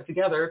 she's got it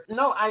together.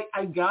 No,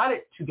 I got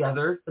it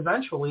together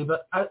eventually,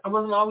 but I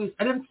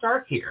didn't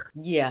start here.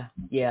 Yeah.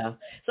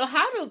 So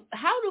how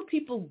do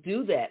people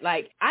do that?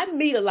 Like, I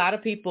meet a lot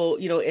of people,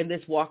 in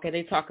this walk, and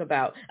they talk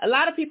about, a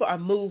lot of people are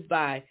moved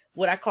by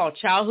what I call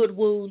childhood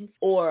wounds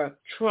or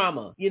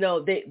trauma.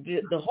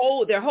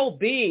 Their whole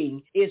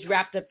being is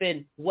wrapped up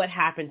in what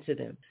happened to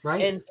them.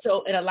 Right. And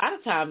a lot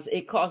of times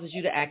it causes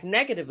you to act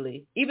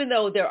negatively, even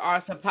though there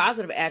are some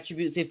positive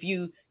attributes if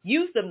you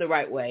use them the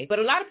right way. But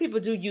a lot of people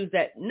do use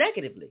that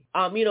negatively.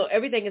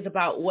 Everything is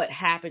about what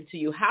happened to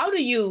you. How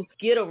do you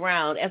get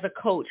around, as a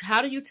coach,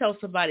 how do you tell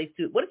somebody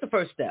what is the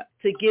first step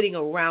to getting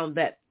around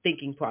that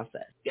thinking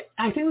process? Yeah,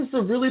 I think this is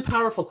a really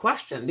powerful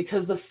question,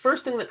 because the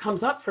first thing that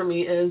comes up for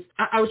me is,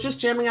 I was just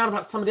jamming out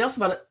about somebody else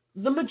about it.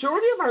 The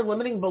majority of our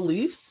limiting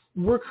beliefs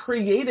were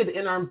created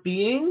in our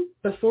being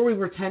before we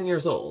were 10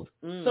 years old.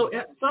 So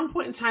at some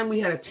point in time, we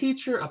had a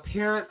teacher, a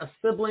parent, a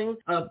sibling,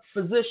 a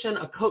physician,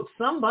 a coach,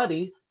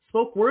 somebody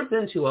spoke words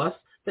into us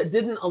that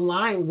didn't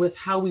align with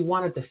how we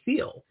wanted to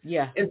feel.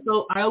 Yeah. And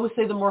so I always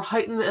say the more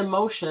heightened the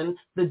emotion,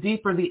 the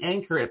deeper the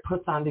anchor it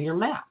puts onto your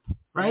map,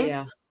 right?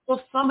 Yeah.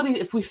 Well,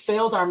 if we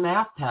failed our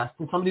math test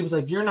and somebody was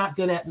like, you're not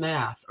good at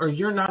math, or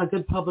you're not a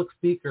good public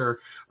speaker,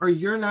 or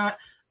you're not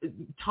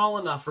tall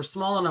enough or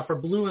small enough or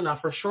blue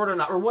enough or short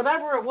enough or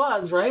whatever it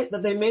was, right,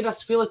 that they made us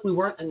feel like we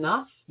weren't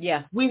enough.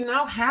 Yeah. We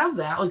now have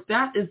that. Like,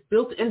 that is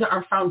built into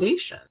our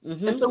foundation.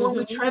 And so when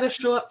we try to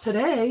show up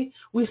today,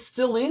 we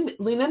still lean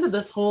into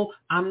this whole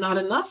I'm not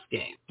enough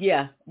game.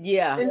 Yeah.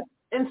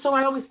 And so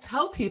I always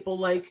tell people,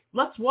 like,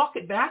 let's walk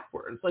it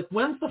backwards. Like,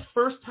 when's the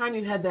first time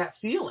you had that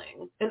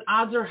feeling? And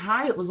odds are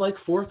high it was like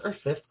 4th or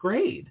 5th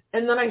grade.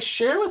 And then I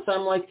share with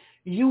them, like,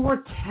 you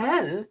were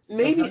 10,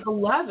 maybe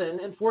 11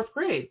 in 4th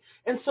grade.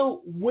 And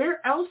so where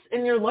else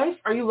in your life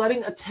are you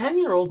letting a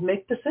 10-year-old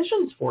make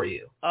decisions for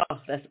you? Oh,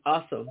 that's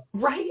awesome.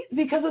 Right?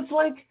 Because it's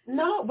like,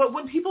 no. But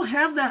when people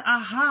have that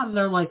aha,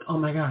 they're like, oh,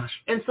 my gosh.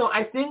 And so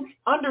I think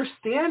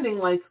understanding,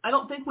 like, I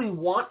don't think we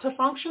want to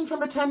function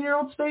from a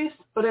 10-year-old space,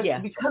 but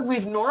it's because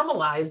we've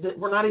normalized it,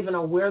 we're not even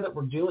aware that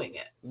we're doing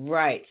it.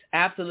 Right.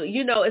 Absolutely.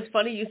 It's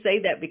funny you say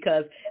that,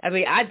 because, I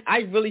mean,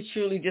 I really,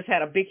 truly just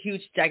had a big,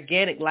 huge,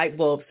 gigantic light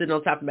bulb sitting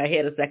on top of my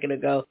head a second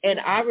ago.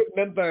 And I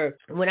remember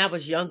when I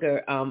was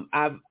younger,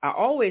 I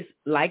always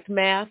liked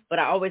math, but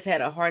I always had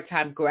a hard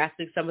time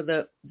grasping some of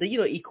the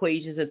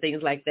equations and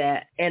things like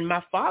that. And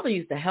my father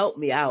used to help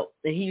me out.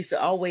 And he used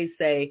to always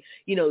say,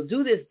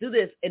 do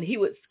this. And he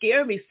would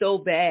scare me so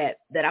bad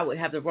that I would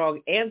have the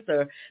wrong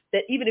answer,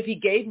 that even if he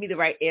gave me the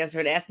right answer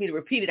and asked me to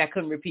repeat it, I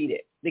couldn't repeat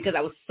it because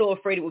I was so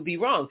afraid it would be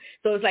wrong.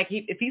 So it's like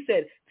if he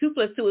said 2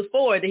 + 2 is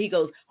 4, then he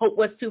goes, Hope,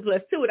 what's 2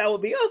 + 2? And I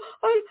would be,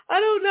 I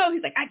don't know.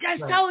 He's like, I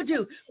just told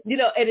you. And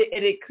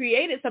it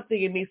created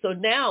something in me. So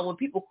now when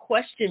people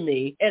question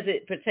me as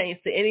it pertains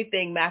to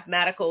anything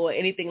mathematical or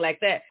anything like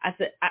that, I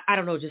said, I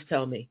don't know, just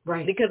tell me.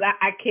 Right. Because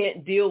I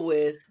can't deal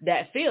with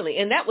that feeling.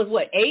 And that was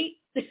 8?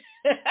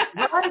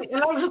 Right.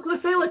 And I was just going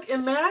to say, like,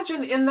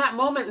 imagine in that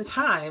moment in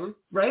time,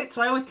 right?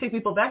 So I always take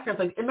people back here. It's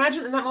like,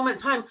 imagine in that moment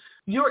in time,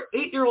 your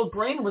 8-year-old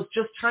brain was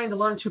just trying to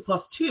learn 2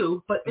 +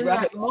 2, but in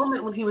that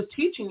moment when he was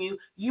teaching you,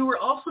 you were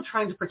also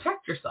trying to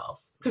protect yourself.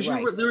 Because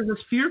there was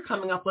this fear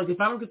coming up, like,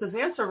 if I don't get this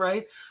answer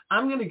right,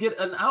 I'm going to get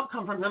an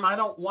outcome from him I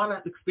don't want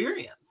to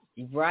experience.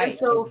 Right,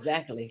 so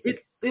exactly.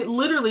 It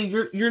literally,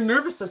 your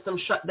nervous system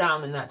shut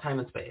down in that time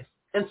and space.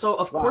 And so,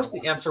 of course,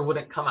 the answer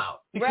wouldn't come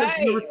out because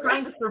you were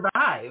trying to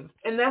survive.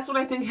 And that's what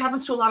I think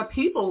happens to a lot of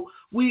people.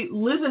 We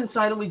live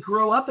inside and we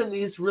grow up in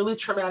these really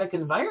traumatic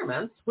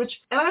environments, and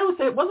I would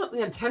say it wasn't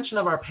the intention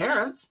of our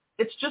parents.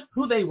 It's just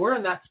who they were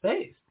in that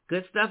space.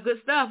 Good stuff.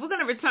 We're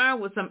going to return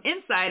with some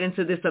insight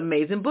into this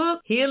amazing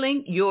book,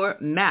 Healing Your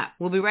Map.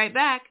 We'll be right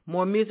back.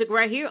 More music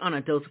right here on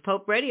Adoh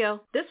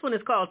Radio. This one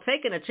is called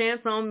Taking a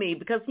Chance on Me,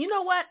 because you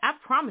know what? I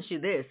promise you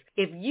this.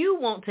 If you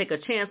won't take a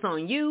chance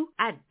on you,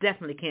 I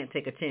definitely can't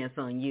take a chance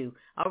on you.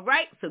 All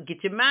right? So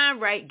get your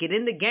mind right, get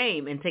in the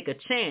game, and take a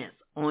chance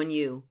on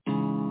you.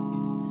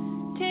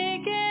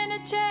 Taking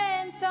a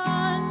chance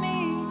on me,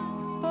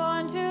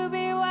 born to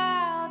be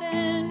wild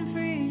and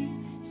free.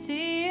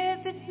 See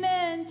if it's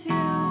meant to.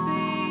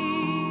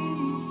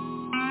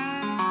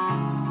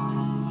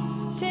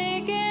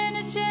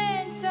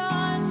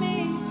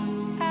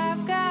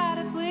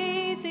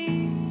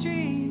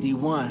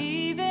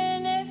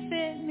 Even if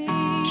it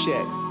means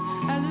check.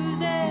 I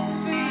lose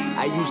everything.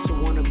 I used to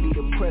want to be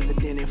the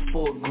president in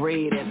 4th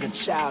grade as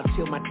a child,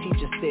 till my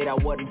teacher said I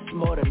wasn't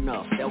smart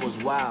enough. That was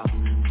wild.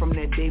 From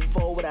that day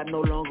forward, I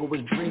no longer was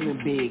dreaming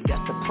big.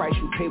 That's the price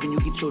you pay when you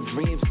get your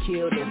dreams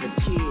killed as a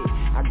kid.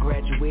 I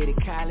graduated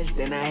college,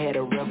 then I had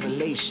a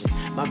revelation.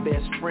 My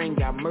best friend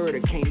got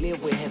murdered, can't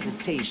live with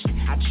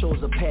hesitation. I chose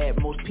a path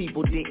most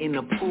people didn't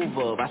approve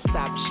of. I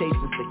stopped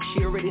chasing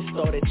security,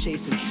 started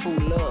chasing true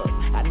love.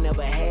 I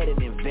never had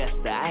an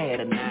investor, I had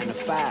a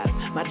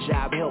 9-to-5. My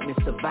job helped me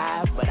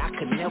survive, but I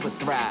could never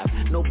thrive.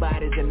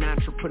 Nobody's an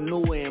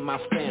entrepreneur in my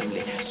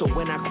family, so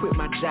when I quit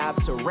my job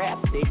to rap,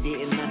 they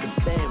didn't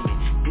understand me.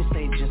 This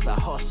ain't just a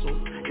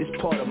hustle, it's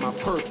part of my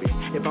purpose.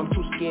 If I'm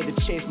too scared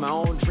to chase my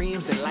own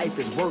dreams, then life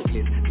is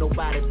worthless.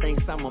 Nobody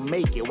thinks I'ma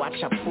make it, watch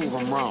I prove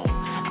them wrong.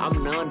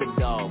 I'm the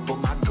underdog, but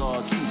my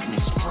God keeps me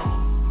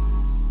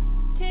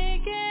strong.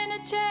 Taking a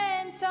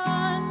chance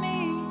on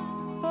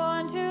me,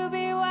 born to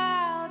be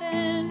wild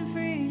and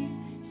free.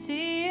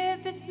 See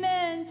if it's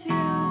meant to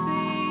be.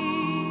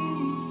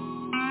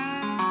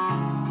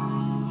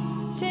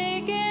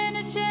 Taking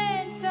a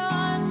chance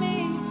on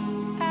me,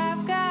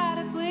 I've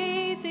gotta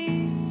bleed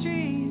these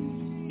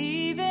dreams,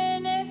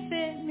 even if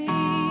it means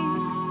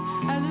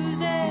I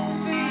lose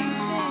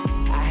everything.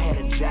 I had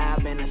a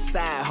job and a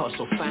side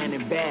hustle,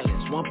 finding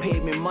balance. One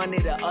paid me money,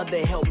 the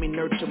other helped me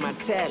nurture my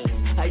talents.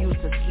 I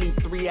used to sleep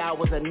 3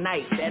 hours a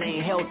night, that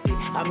ain't healthy.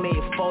 I made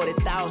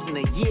 $40,000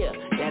 a year,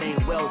 that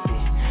ain't wealthy.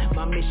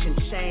 My mission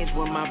changed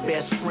when my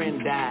best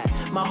friend died.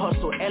 My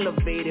hustle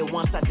elevated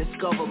once I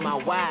discovered my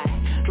why.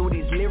 Through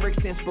these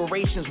lyrics,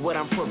 inspiration's what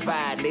I'm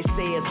providing. They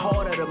say it's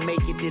harder to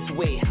make it this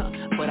way,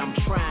 but I'm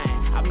trying.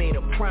 I made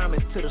a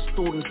promise to the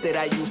students that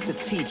I used to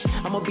teach.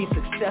 I'ma be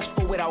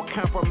successful without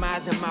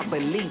compromising my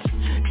beliefs.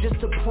 Just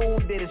to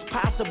prove that it's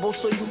possible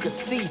so you can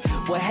see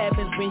what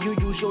happens when you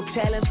use your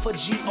talents for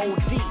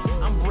G-O-D.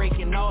 I'm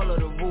breaking all of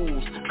the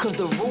rules, cause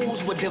the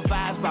rules were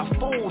devised by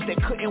fools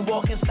that couldn't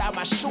walk inside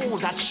my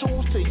shoes. I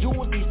choose to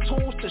use these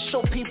tools to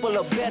show people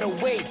a better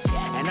way,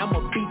 and I'ma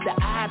beat the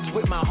odds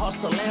with my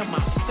hustle and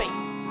my faith.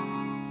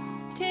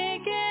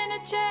 Taking a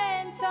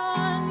chance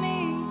on me,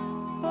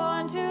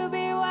 born to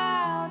be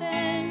wild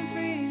and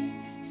free.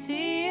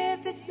 See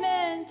if it's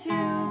meant to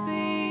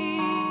be.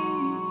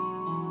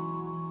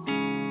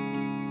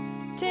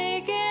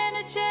 Taking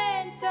a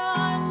chance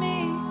on me,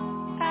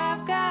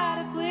 I've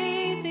gotta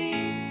bleed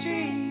these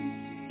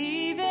dreams,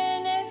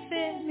 even if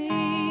it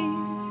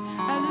means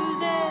I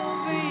lose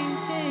everything.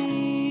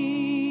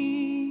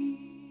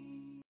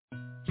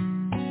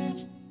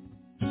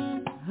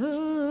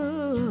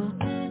 Ooh.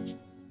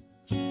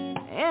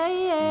 Yeah,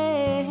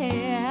 yeah.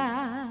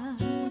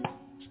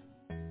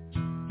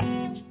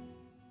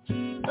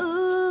 Ooh.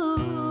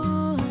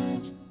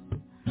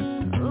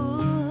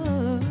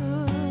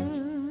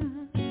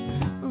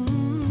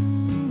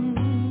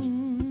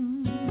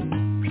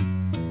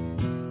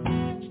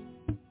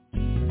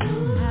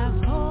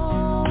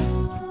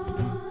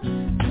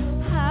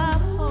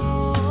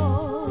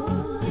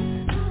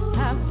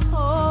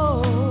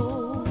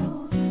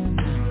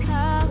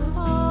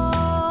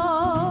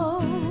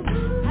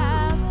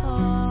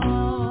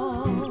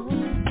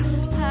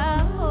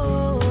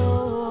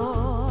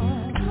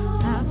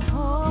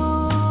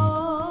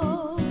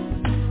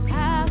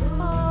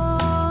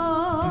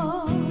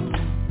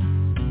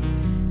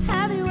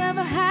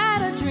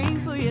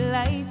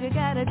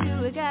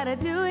 Gotta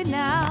do it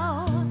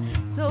now.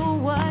 So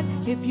what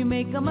if you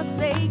make a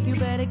mistake? You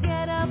better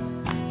get up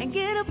and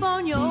get up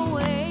on your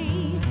way.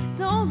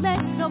 Don't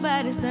let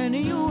nobody stand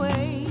in your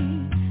way.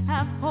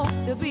 Have hope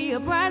to be a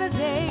brighter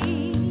day.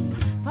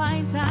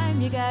 Find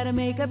time, you gotta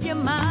make up your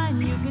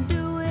mind. You can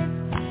do it.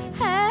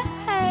 Hey,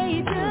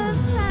 hey, just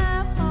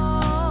have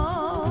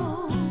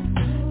hope.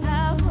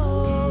 Have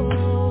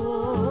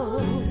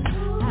hope.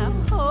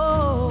 Have hope.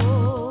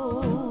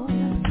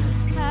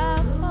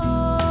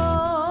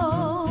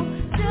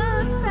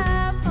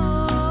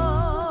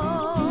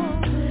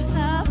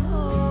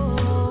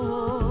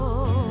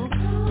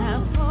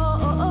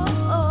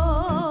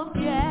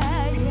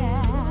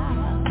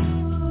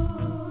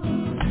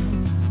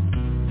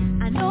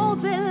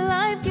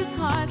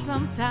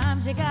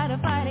 Sometimes you gotta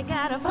fight it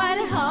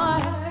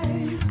hard.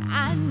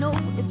 I know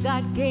if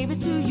God gave it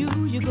to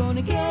you, you're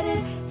gonna get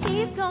it.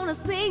 He's gonna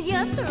see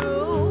you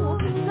through.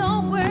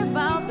 Don't worry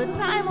about the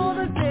time or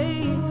the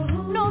day.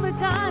 Know that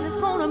God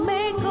is gonna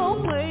make a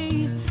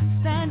way.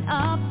 Stand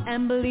up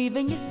and believe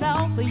in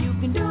yourself, or you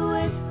can do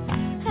it.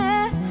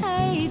 Hey,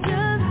 hey,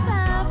 just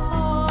have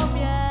hope.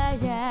 Yeah,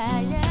 yeah,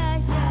 yeah,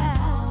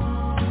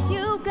 yeah.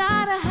 You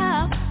gotta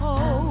have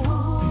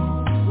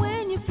hope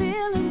when you're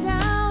feeling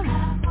down.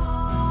 Have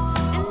hope.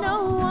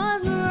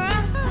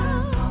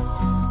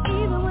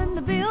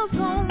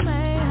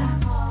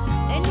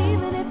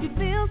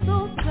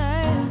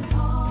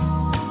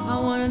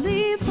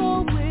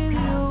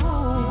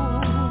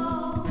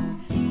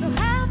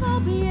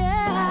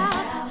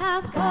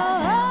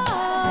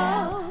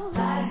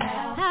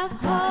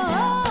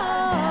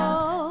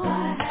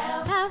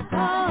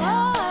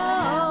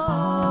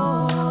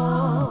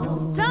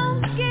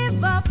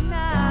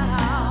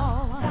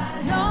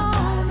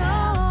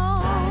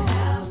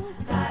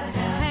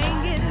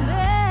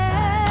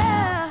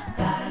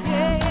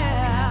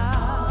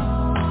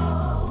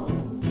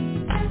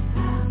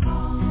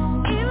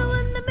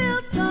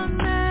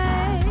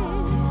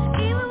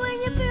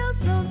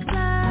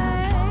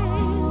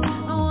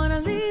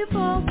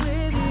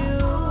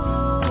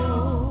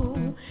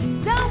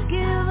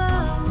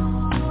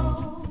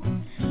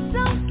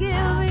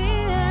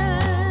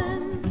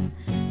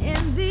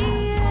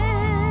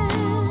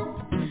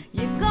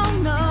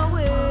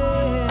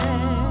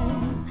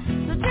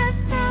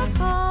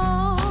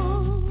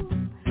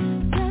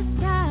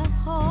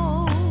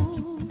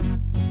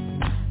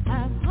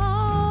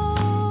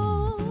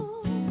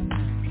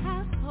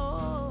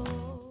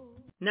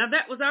 Now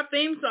that was our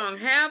theme song,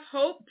 Have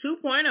Hope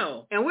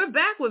 2.0. And we're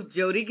back with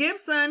Jody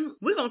Gibson.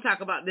 We're going to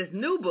talk about this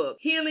new book,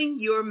 Healing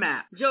Your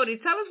Map. Jody,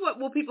 tell us what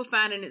will people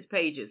find in its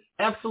pages?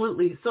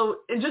 Absolutely. So,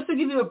 and just to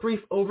give you a brief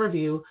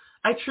overview,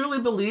 I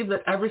truly believe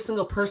that every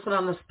single person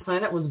on this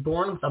planet was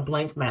born with a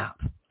blank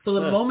map. So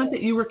the moment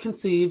that you were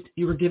conceived,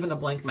 you were given a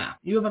blank map.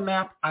 You have a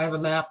map, I have a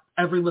map,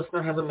 every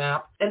listener has a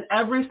map, and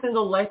every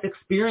single life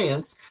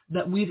experience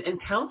that we've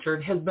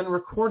encountered has been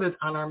recorded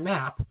on our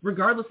map,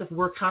 regardless if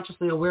we're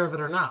consciously aware of it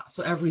or not.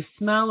 So every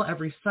smell,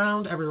 every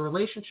sound, every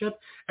relationship,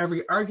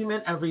 every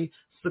argument, every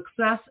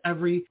success,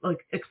 every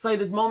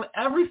excited moment,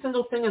 every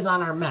single thing is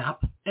on our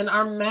map. And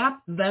our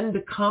map then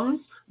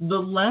becomes the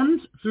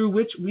lens through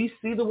which we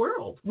see the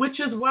world, which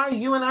is why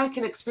you and I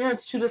can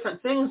experience two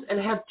different things and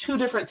have two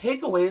different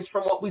takeaways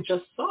from what we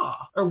just saw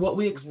or what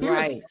we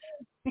experienced,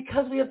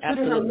 because we have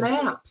two different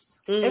maps.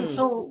 And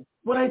so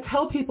what I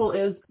tell people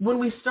is when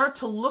we start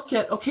to look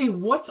at, okay,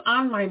 what's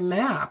on my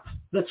map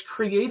that's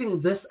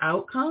creating this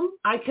outcome,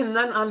 I can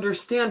then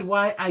understand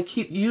why I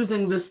keep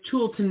using this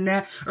tool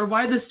to or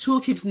why this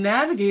tool keeps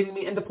navigating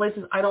me into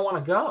places I don't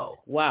want to go.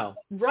 Wow.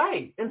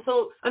 Right. And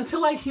so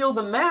until I heal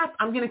the map,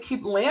 I'm going to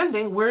keep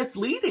landing where it's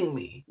leading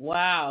me.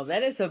 Wow.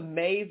 That is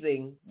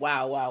amazing.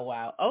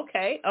 Wow.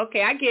 Okay,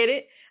 I get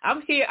it.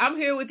 I'm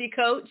here with you,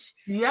 Coach.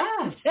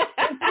 Yes.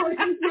 And so I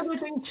think the other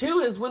thing,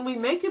 too, is when we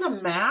make it a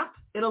map,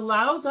 it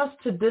allows us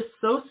to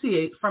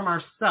dissociate from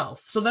ourselves.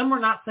 So then we're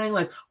not saying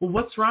like, well,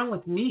 what's wrong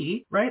with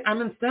me, right?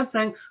 I'm instead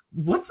saying,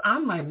 what's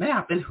on my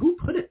map and who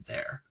put it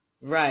there?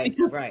 Right,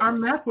 because right. Our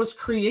map was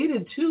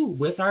created, too,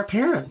 with our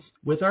parents,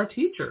 with our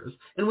teachers,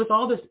 and with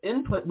all this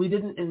input we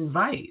didn't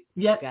invite.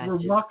 Yet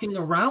we're walking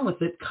around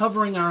with it,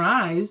 covering our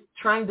eyes,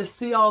 trying to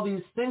see all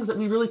these things that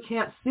we really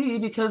can't see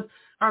because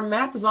our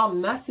map is all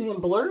messy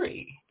and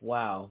blurry.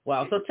 Wow.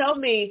 So tell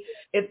me,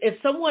 if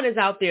someone is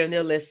out there and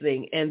they're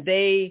listening and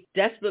they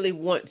desperately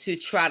want to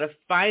try to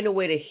find a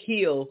way to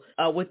heal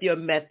with your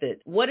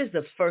method, what is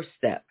the first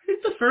step? I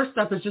think the first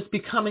step is just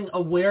becoming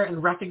aware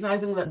and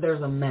recognizing that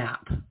there's a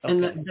map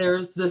and that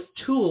there's this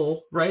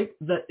tool, right,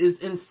 that is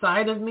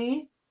inside of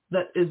me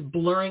that is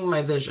blurring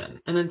my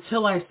vision. And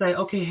until I say,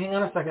 okay, hang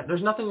on a second,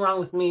 there's nothing wrong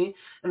with me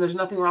and there's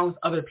nothing wrong with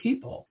other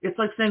people. It's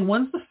like saying,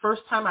 when's the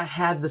first time I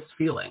had this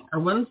feeling? Or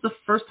when's the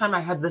first time I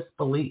had this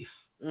belief?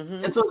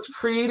 Mm-hmm. And so it's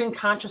creating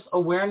conscious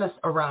awareness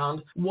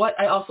around what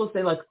I also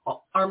say, like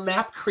our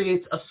map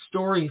creates a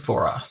story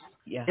for us.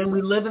 Yeah. And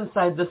we live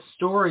inside this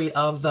story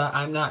of the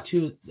I'm not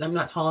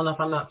tall enough,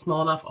 I'm not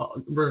small enough,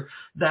 or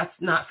that's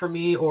not for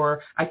me,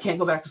 or I can't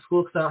go back to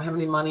school because I don't have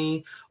any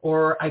money,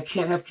 or I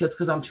can't have kids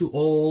because I'm too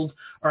old,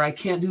 or I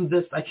can't do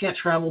this, I can't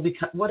travel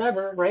because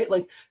whatever, right?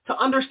 Like to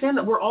understand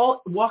that we're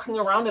all walking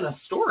around in a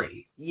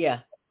story. Yeah.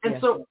 And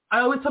so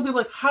I always tell people,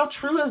 like, how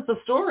true is the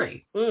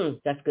story?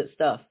 That's good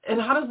stuff. And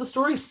how does the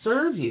story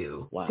serve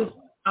you? Wow. Because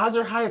odds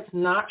are high it's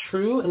not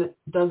true and it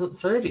doesn't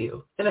serve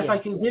you. And if I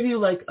can give you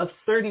like a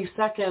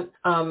 30-second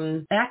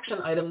action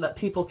item that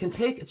people can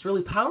take, it's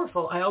really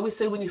powerful. I always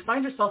say when you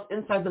find yourself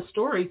inside the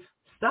story,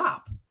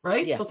 stop,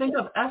 right? Yeah. So think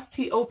of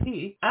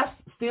S-T-O-P. S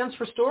stands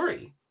for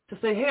story. To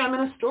say, hey, I'm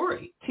in a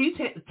story. T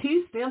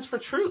stands for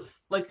truth.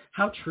 Like,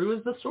 how true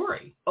is the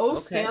story?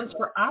 O stands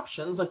for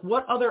options. Like,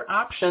 what other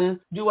option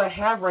do I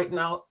have right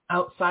now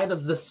outside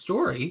of this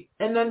story?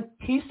 And then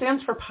P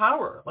stands for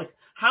power. Like,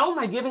 how am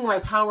I giving my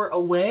power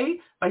away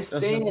by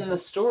staying in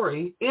the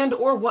story? And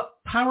or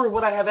what power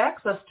would I have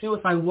access to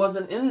if I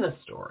wasn't in this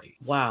story?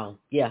 Wow.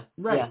 Yeah.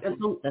 Right. Yeah. And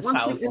so that's once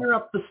powerful. you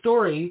interrupt the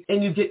story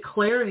and you get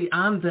clarity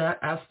on that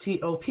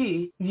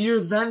S-T-O-P,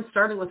 you're then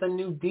starting with a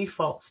new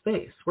default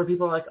space where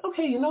people are like,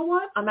 okay, you know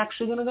what? I'm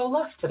actually going to go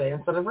left today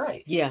instead of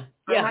right. Yeah.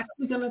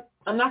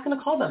 I'm not going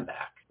to call them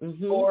back.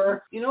 Mm-hmm.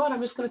 Or, you know what?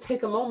 I'm just going to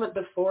take a moment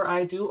before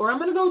I do, or I'm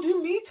going to go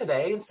do me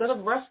today instead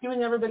of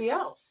rescuing everybody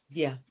else.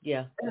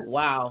 Yeah.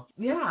 Wow.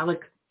 Yeah, like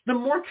the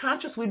more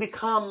conscious we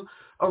become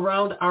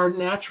around our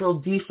natural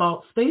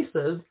default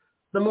spaces,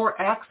 the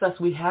more access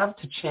we have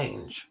to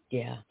change.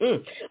 Yeah.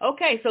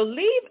 Okay, so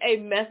leave a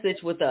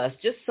message with us,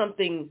 just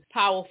something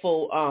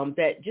powerful,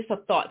 that just a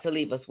thought to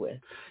leave us with.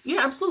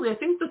 Yeah, absolutely. I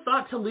think the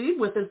thought to leave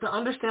with is to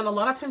understand a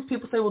lot of times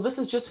people say, well, this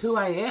is just who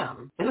I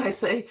am. And I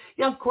say,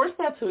 yeah, of course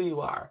that's who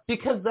you are,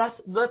 because that's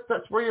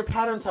where your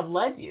patterns have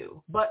led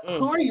you. But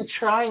who are you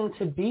trying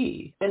to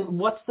be? And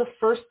what's the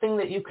first thing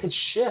that you could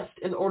shift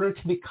in order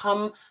to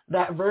become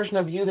that version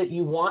of you that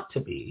you want to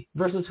be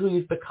versus who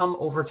you've become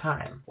over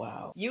time?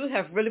 Wow. You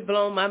have really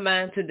blown my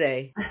mind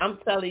today. I'm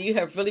telling you,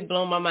 have really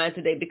blown my mind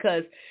today,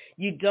 because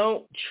you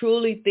don't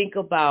truly think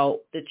about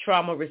the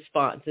trauma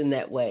response in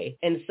that way.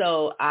 And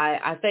so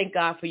I thank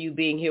God for you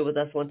being here with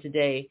us on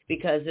today,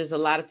 because there's a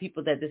lot of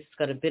people that this is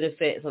going to benefit.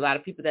 There's a lot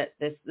of people that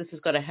this is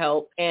going to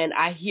help. And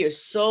I hear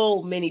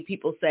so many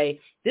people say,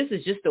 this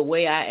is just the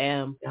way I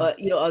am,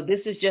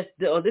 this is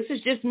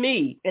just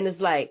me. And it's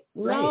like,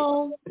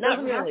 no,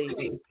 not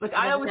really. Like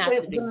I always say,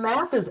 the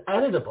map is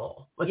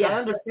editable. Like I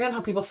understand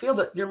how people feel,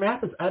 but your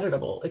map is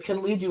editable. It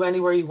can lead you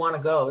anywhere you want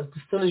to go as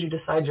soon as you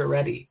decide you're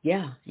ready.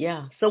 Yeah.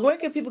 So where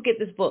can people get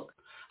this book?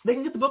 They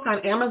can get the book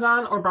on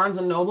Amazon or Barnes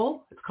 &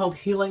 Noble. It's called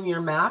Healing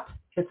Your Map.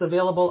 It's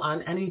available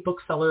on any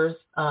bookseller's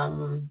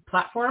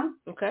platform.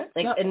 Okay.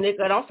 And they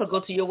can also go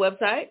to your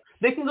website?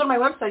 They can go to my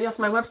website. Yes,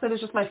 my website is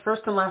just my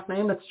first and last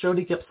name. It's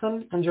Jodee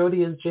Gibson, and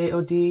Jodee is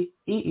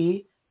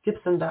Jodee,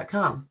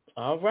 Gibson.com.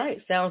 All right.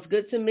 Sounds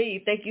good to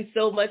me. Thank you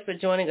so much for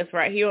joining us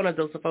right here on A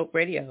Dose of Hope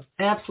Radio.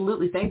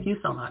 Absolutely. Thank you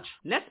so much.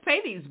 Let's pay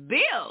these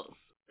bills.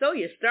 So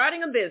you're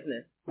starting a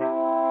business.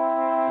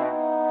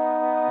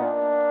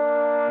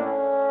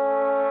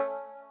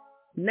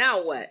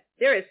 Now what?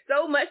 There is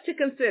so much to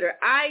consider.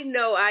 I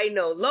know.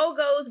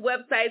 Logos,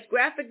 websites,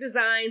 graphic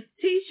designs,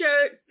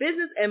 t-shirts,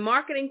 business and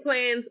marketing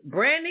plans,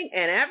 branding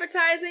and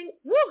advertising.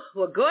 Woo!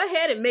 Well, go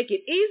ahead and make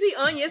it easy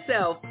on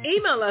yourself.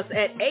 Email us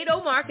at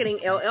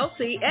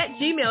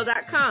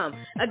adohmarketingllc@gmail.com.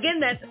 Again,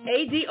 that's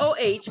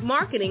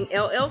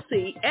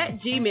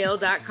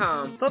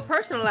adohmarketingllc@gmail.com for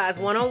personalized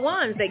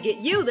one-on-ones that get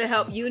you the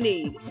help you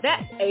need.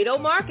 That's Adoh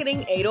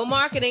Marketing, Adoh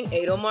Marketing,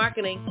 Adoh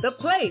Marketing, the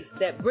place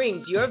that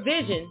brings your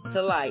vision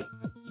to life.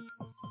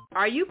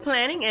 Are you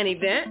planning an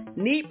event?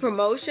 Need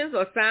promotions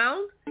or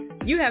sound?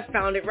 You have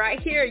found it right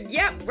here.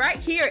 Yep, right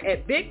here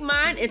at Big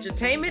Mind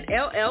Entertainment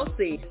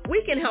LLC.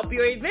 We can help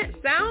your event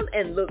sound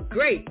and look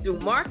great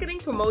through marketing,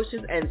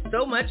 promotions, and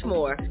so much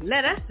more.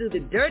 Let us do the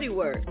dirty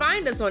work.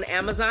 Find us on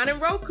Amazon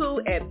and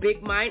Roku at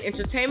Big Mind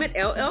Entertainment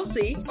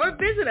LLC or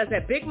visit us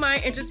at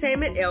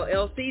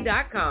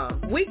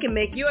BigMindEntertainmentLLC.com. We can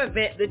make your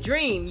event the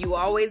dream you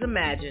always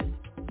imagined.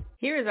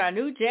 Here is our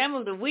new jam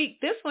of the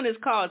week. This one is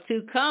called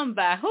To Come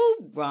by who?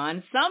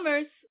 Ron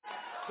Summers.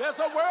 There's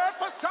a word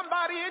for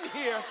somebody in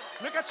here.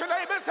 Look at your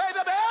neighbor and say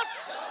the best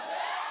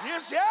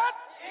is yet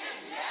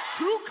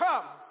to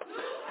come.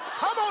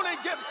 Come on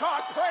and give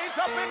God praise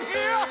up in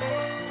here.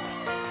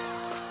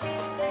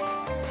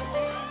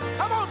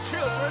 Come on,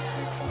 children.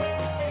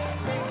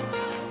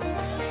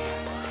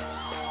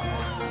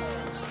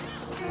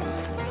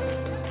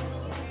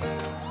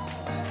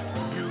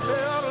 You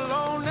felt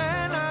alone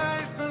and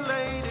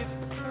isolated,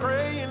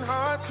 praying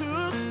hard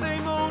to stay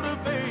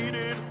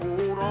motivated.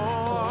 Hold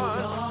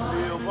on,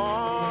 live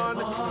on,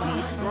 be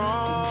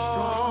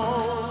strong.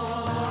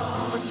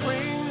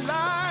 Between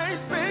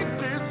life's big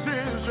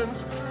decisions,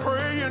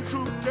 praying to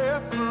get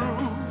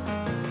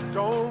through.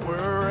 Don't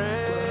worry.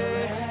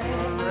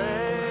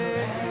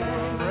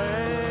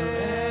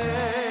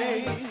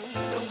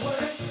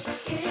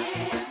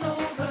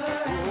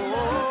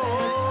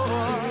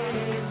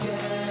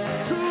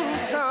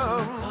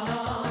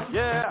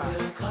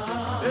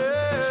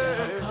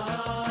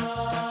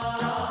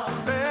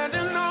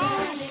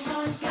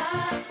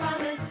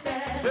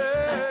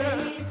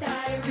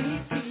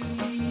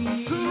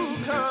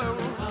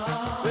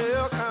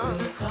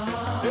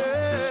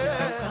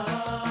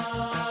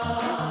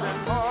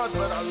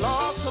 But a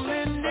long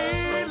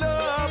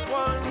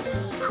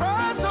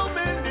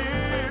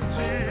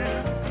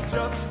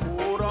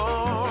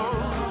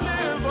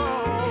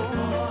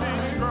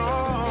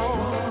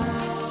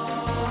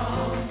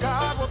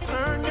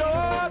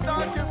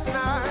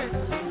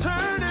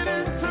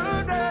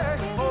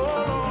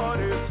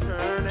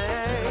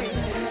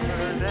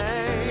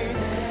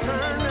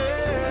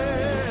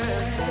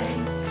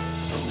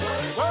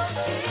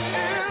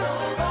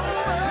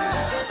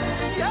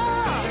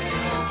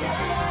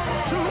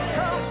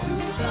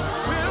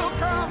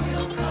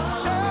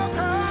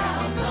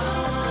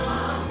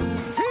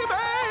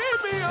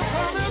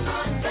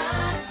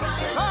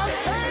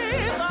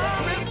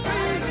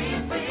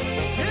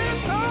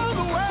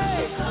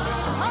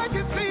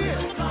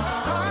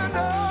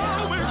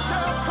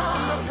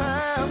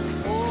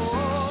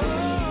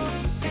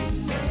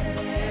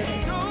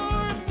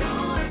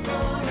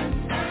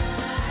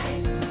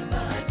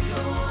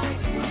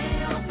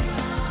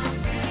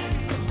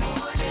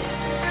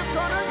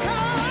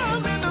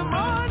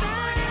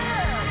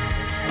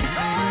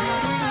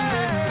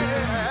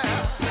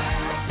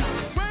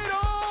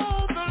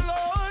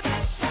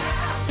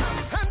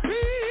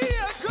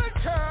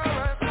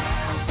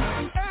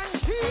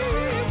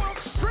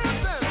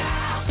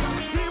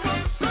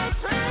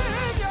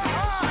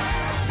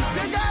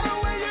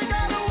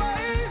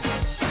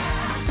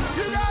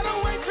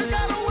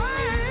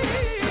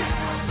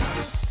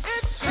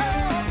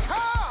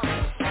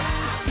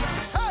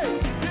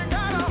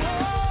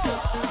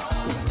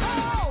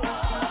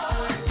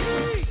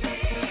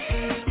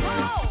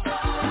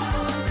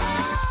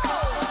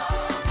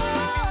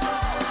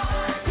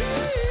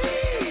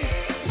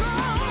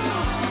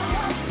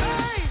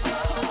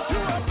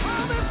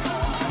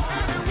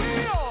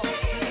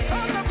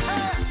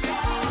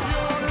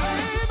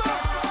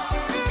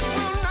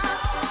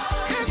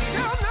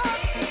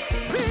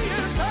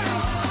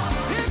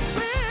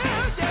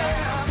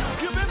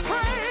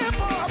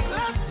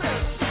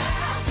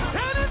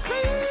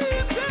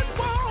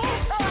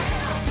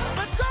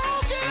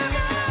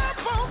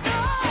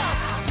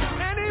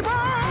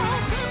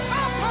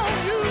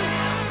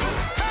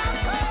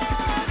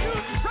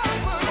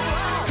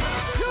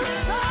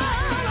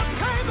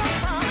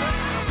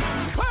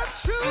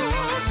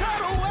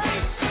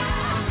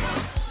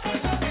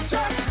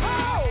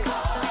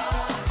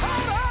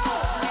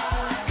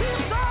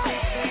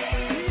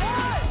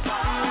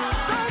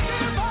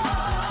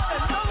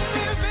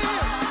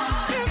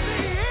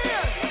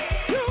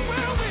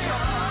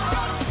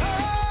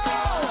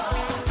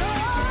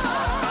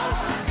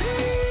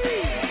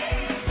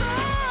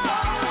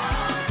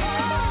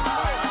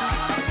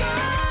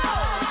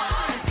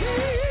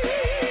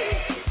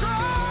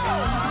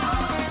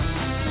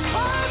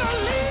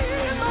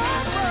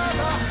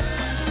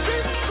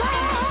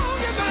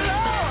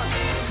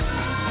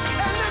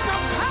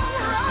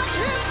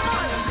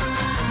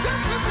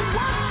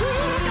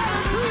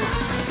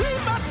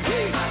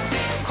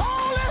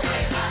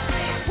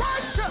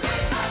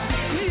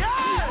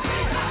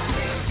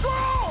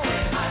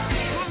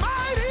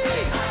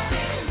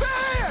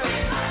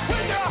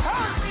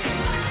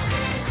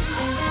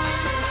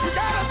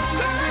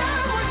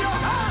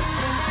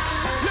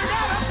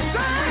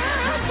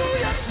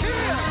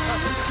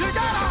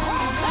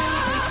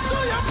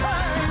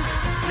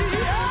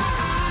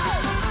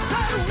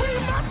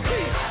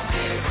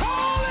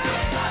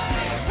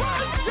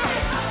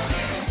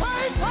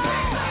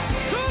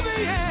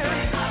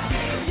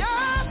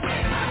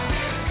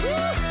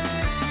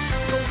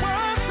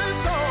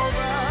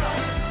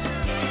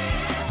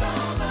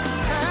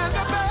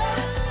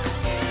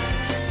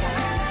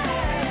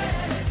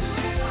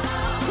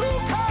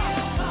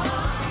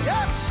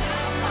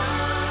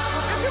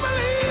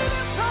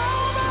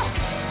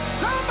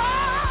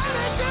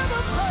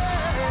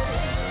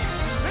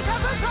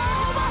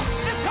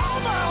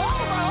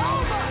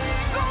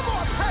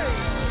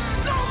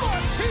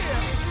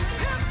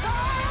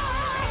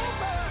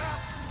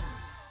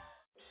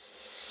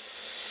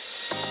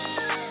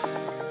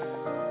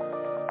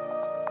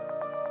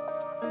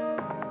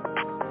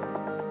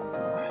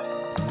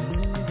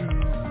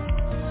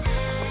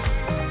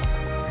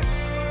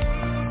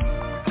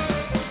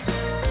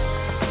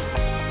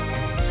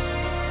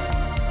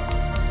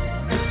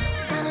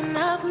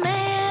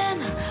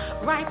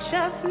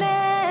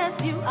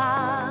righteousness, you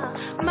are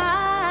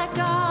my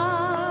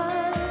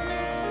God.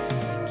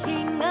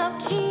 King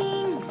of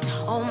kings,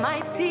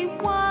 Almighty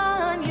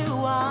One, you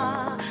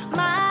are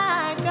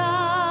my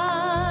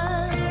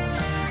God.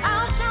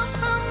 I'll shout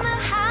from the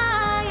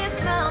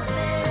highest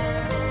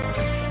mountain,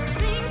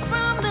 sing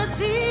from the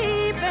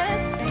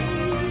deepest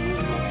sea,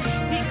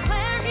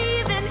 declare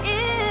even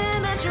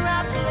in a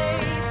dry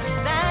place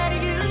that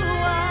you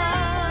are.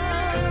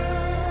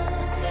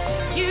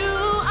 You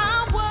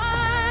are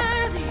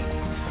worthy,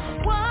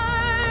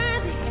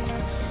 worthy,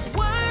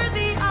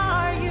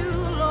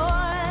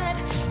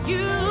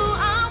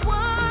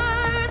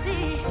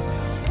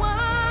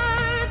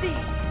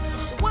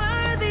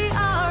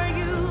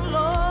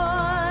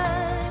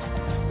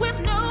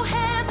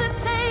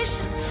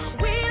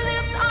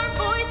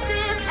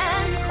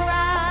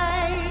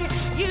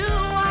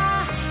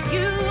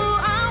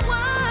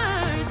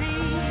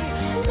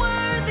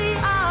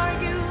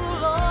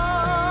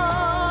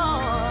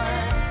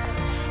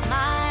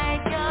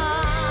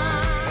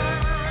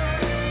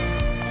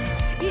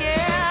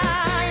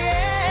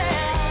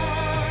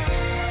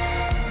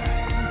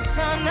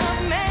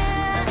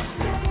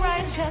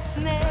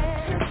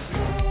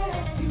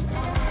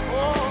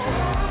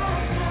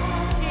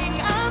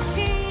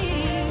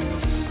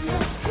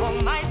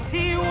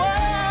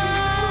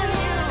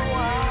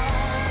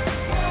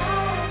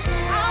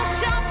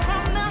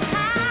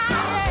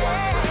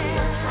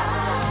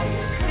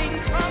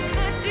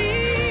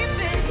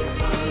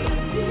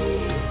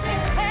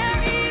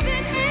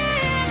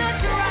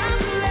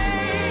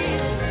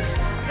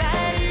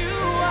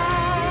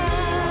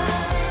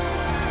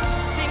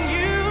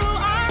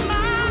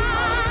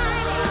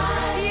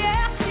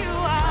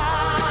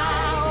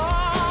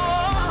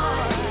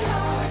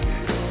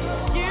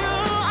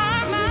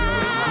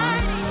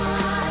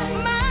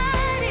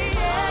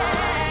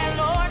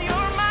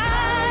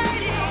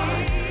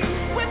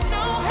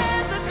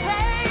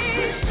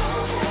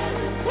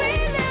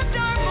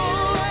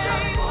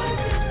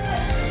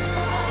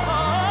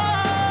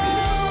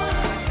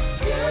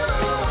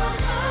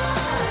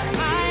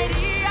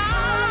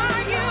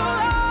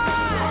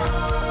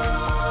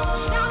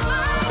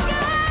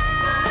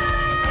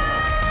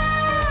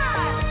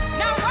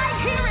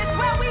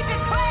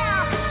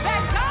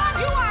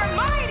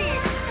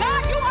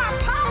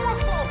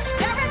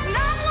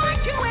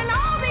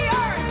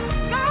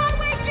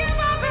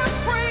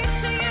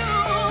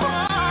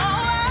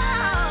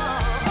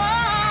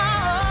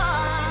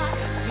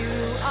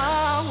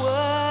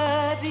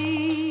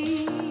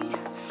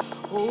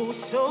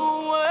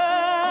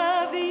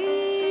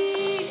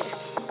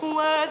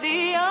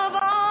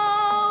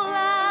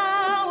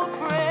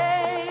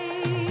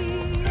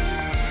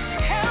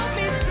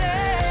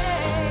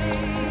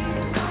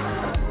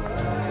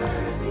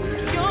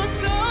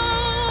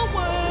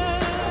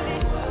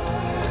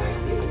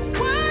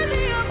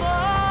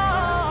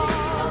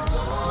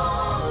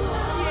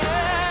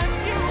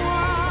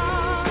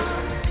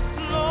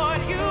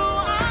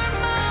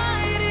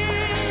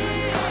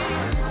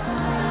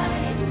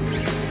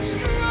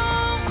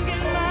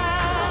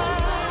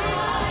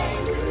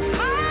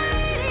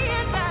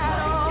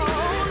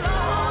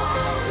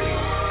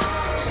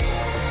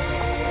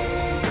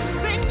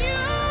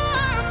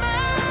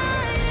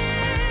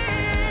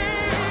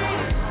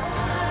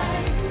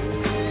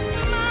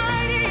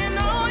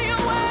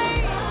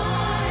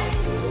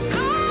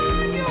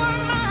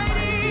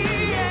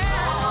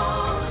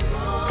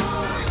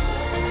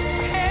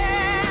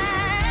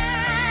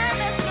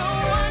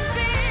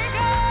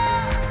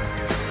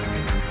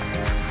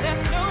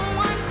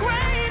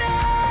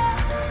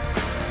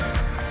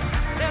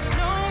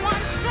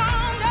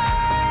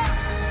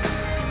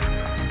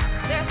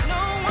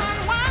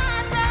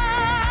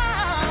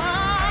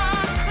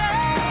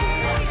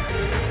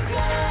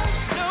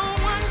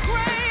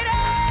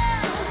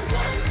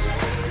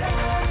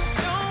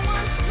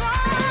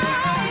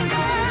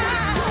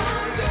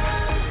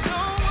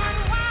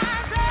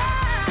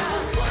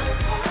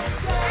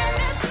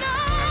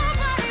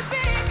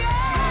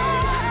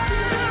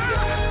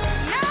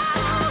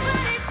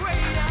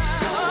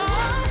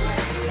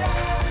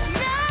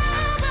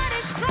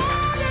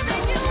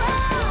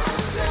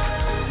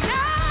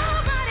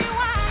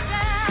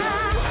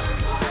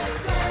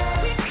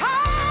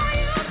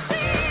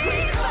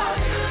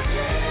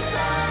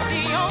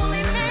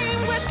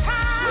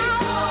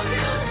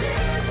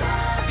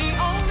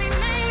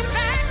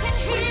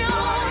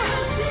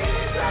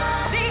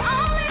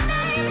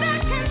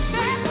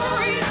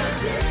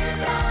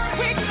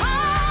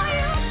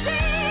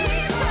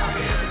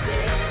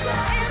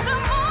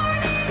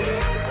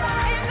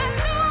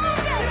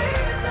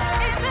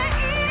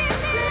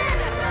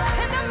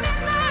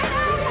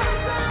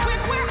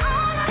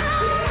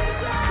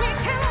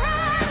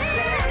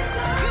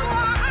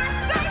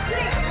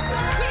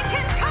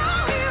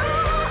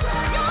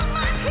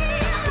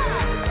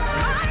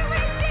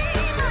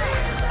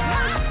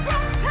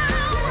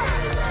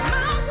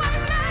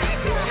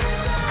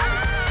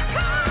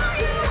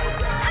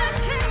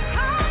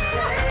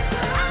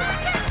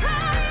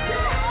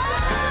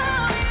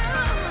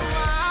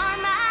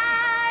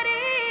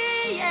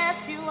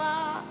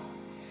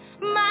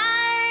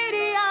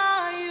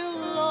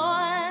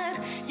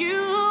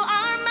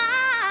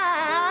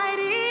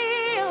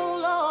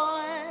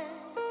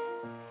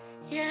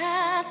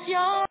 Yes,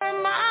 you're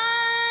mighty.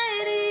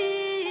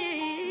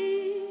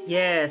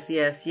 Yes,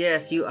 yes,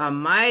 yes, you are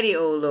mighty,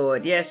 oh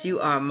Lord. Yes, you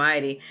are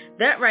mighty.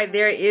 That right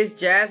there is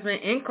Jasmine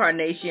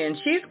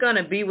Incarnation. She's going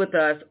to be with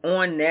us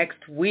on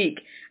next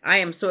week. I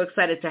am so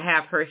excited to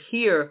have her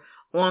here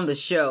on the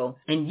show,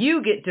 and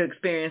you get to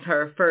experience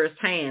her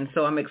firsthand,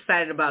 so I'm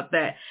excited about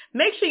that.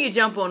 Make sure you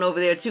jump on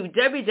over there to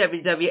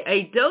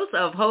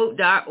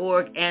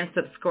www.adoseofhope.org and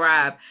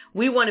subscribe.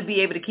 We want to be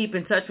able to keep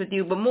in touch with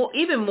you, but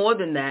even more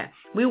than that,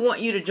 we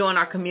want you to join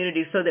our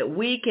community so that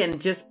we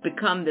can just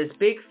become this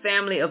big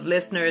family of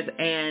listeners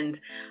and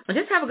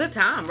just have a good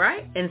time,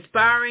 right?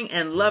 Inspiring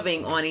and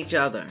loving on each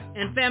other.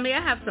 And family,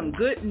 I have some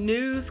good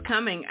news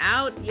coming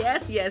out.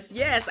 Yes, yes,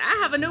 yes.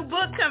 I have a new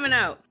book coming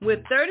out with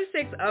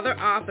 36 other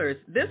authors.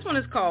 This one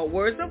is called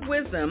Words of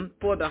Wisdom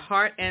for the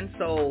Heart and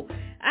Soul.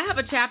 I have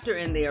a chapter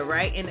in there,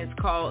 right? And it's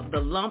called The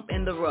Lump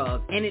in the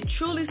Rug. And it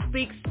truly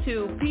speaks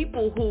to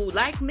people who,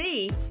 like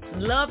me,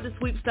 love to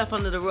sweep stuff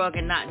under the rug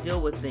and not deal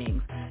with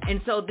things.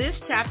 And so this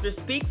chapter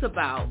speaks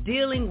about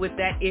dealing with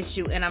that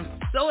issue, and I'm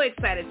so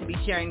excited to be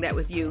sharing that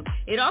with you.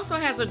 It also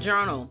has a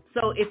journal.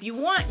 So if you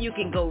want, you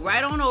can go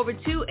right on over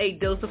to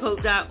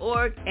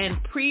adoseofhope.org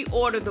and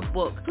pre-order the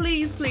book.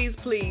 Please, please,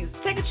 please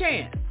take a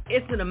chance.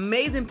 It's an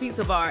amazing piece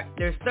of art.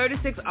 There's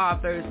 36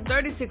 authors,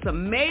 36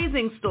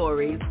 amazing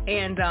stories,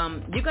 and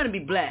you're going to be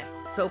blessed.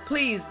 So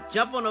please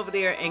jump on over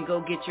there and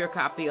go get your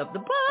copy of the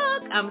book.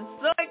 I'm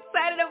so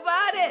excited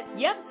about it.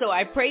 Yep, so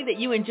I pray that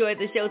you enjoyed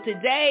the show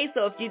today.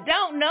 So if you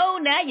don't know,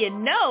 now you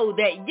know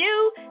that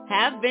you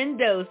have been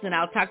dosed. And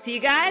I'll talk to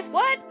you guys,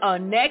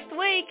 on next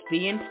week.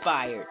 Be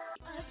inspired.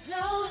 A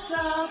dose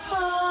of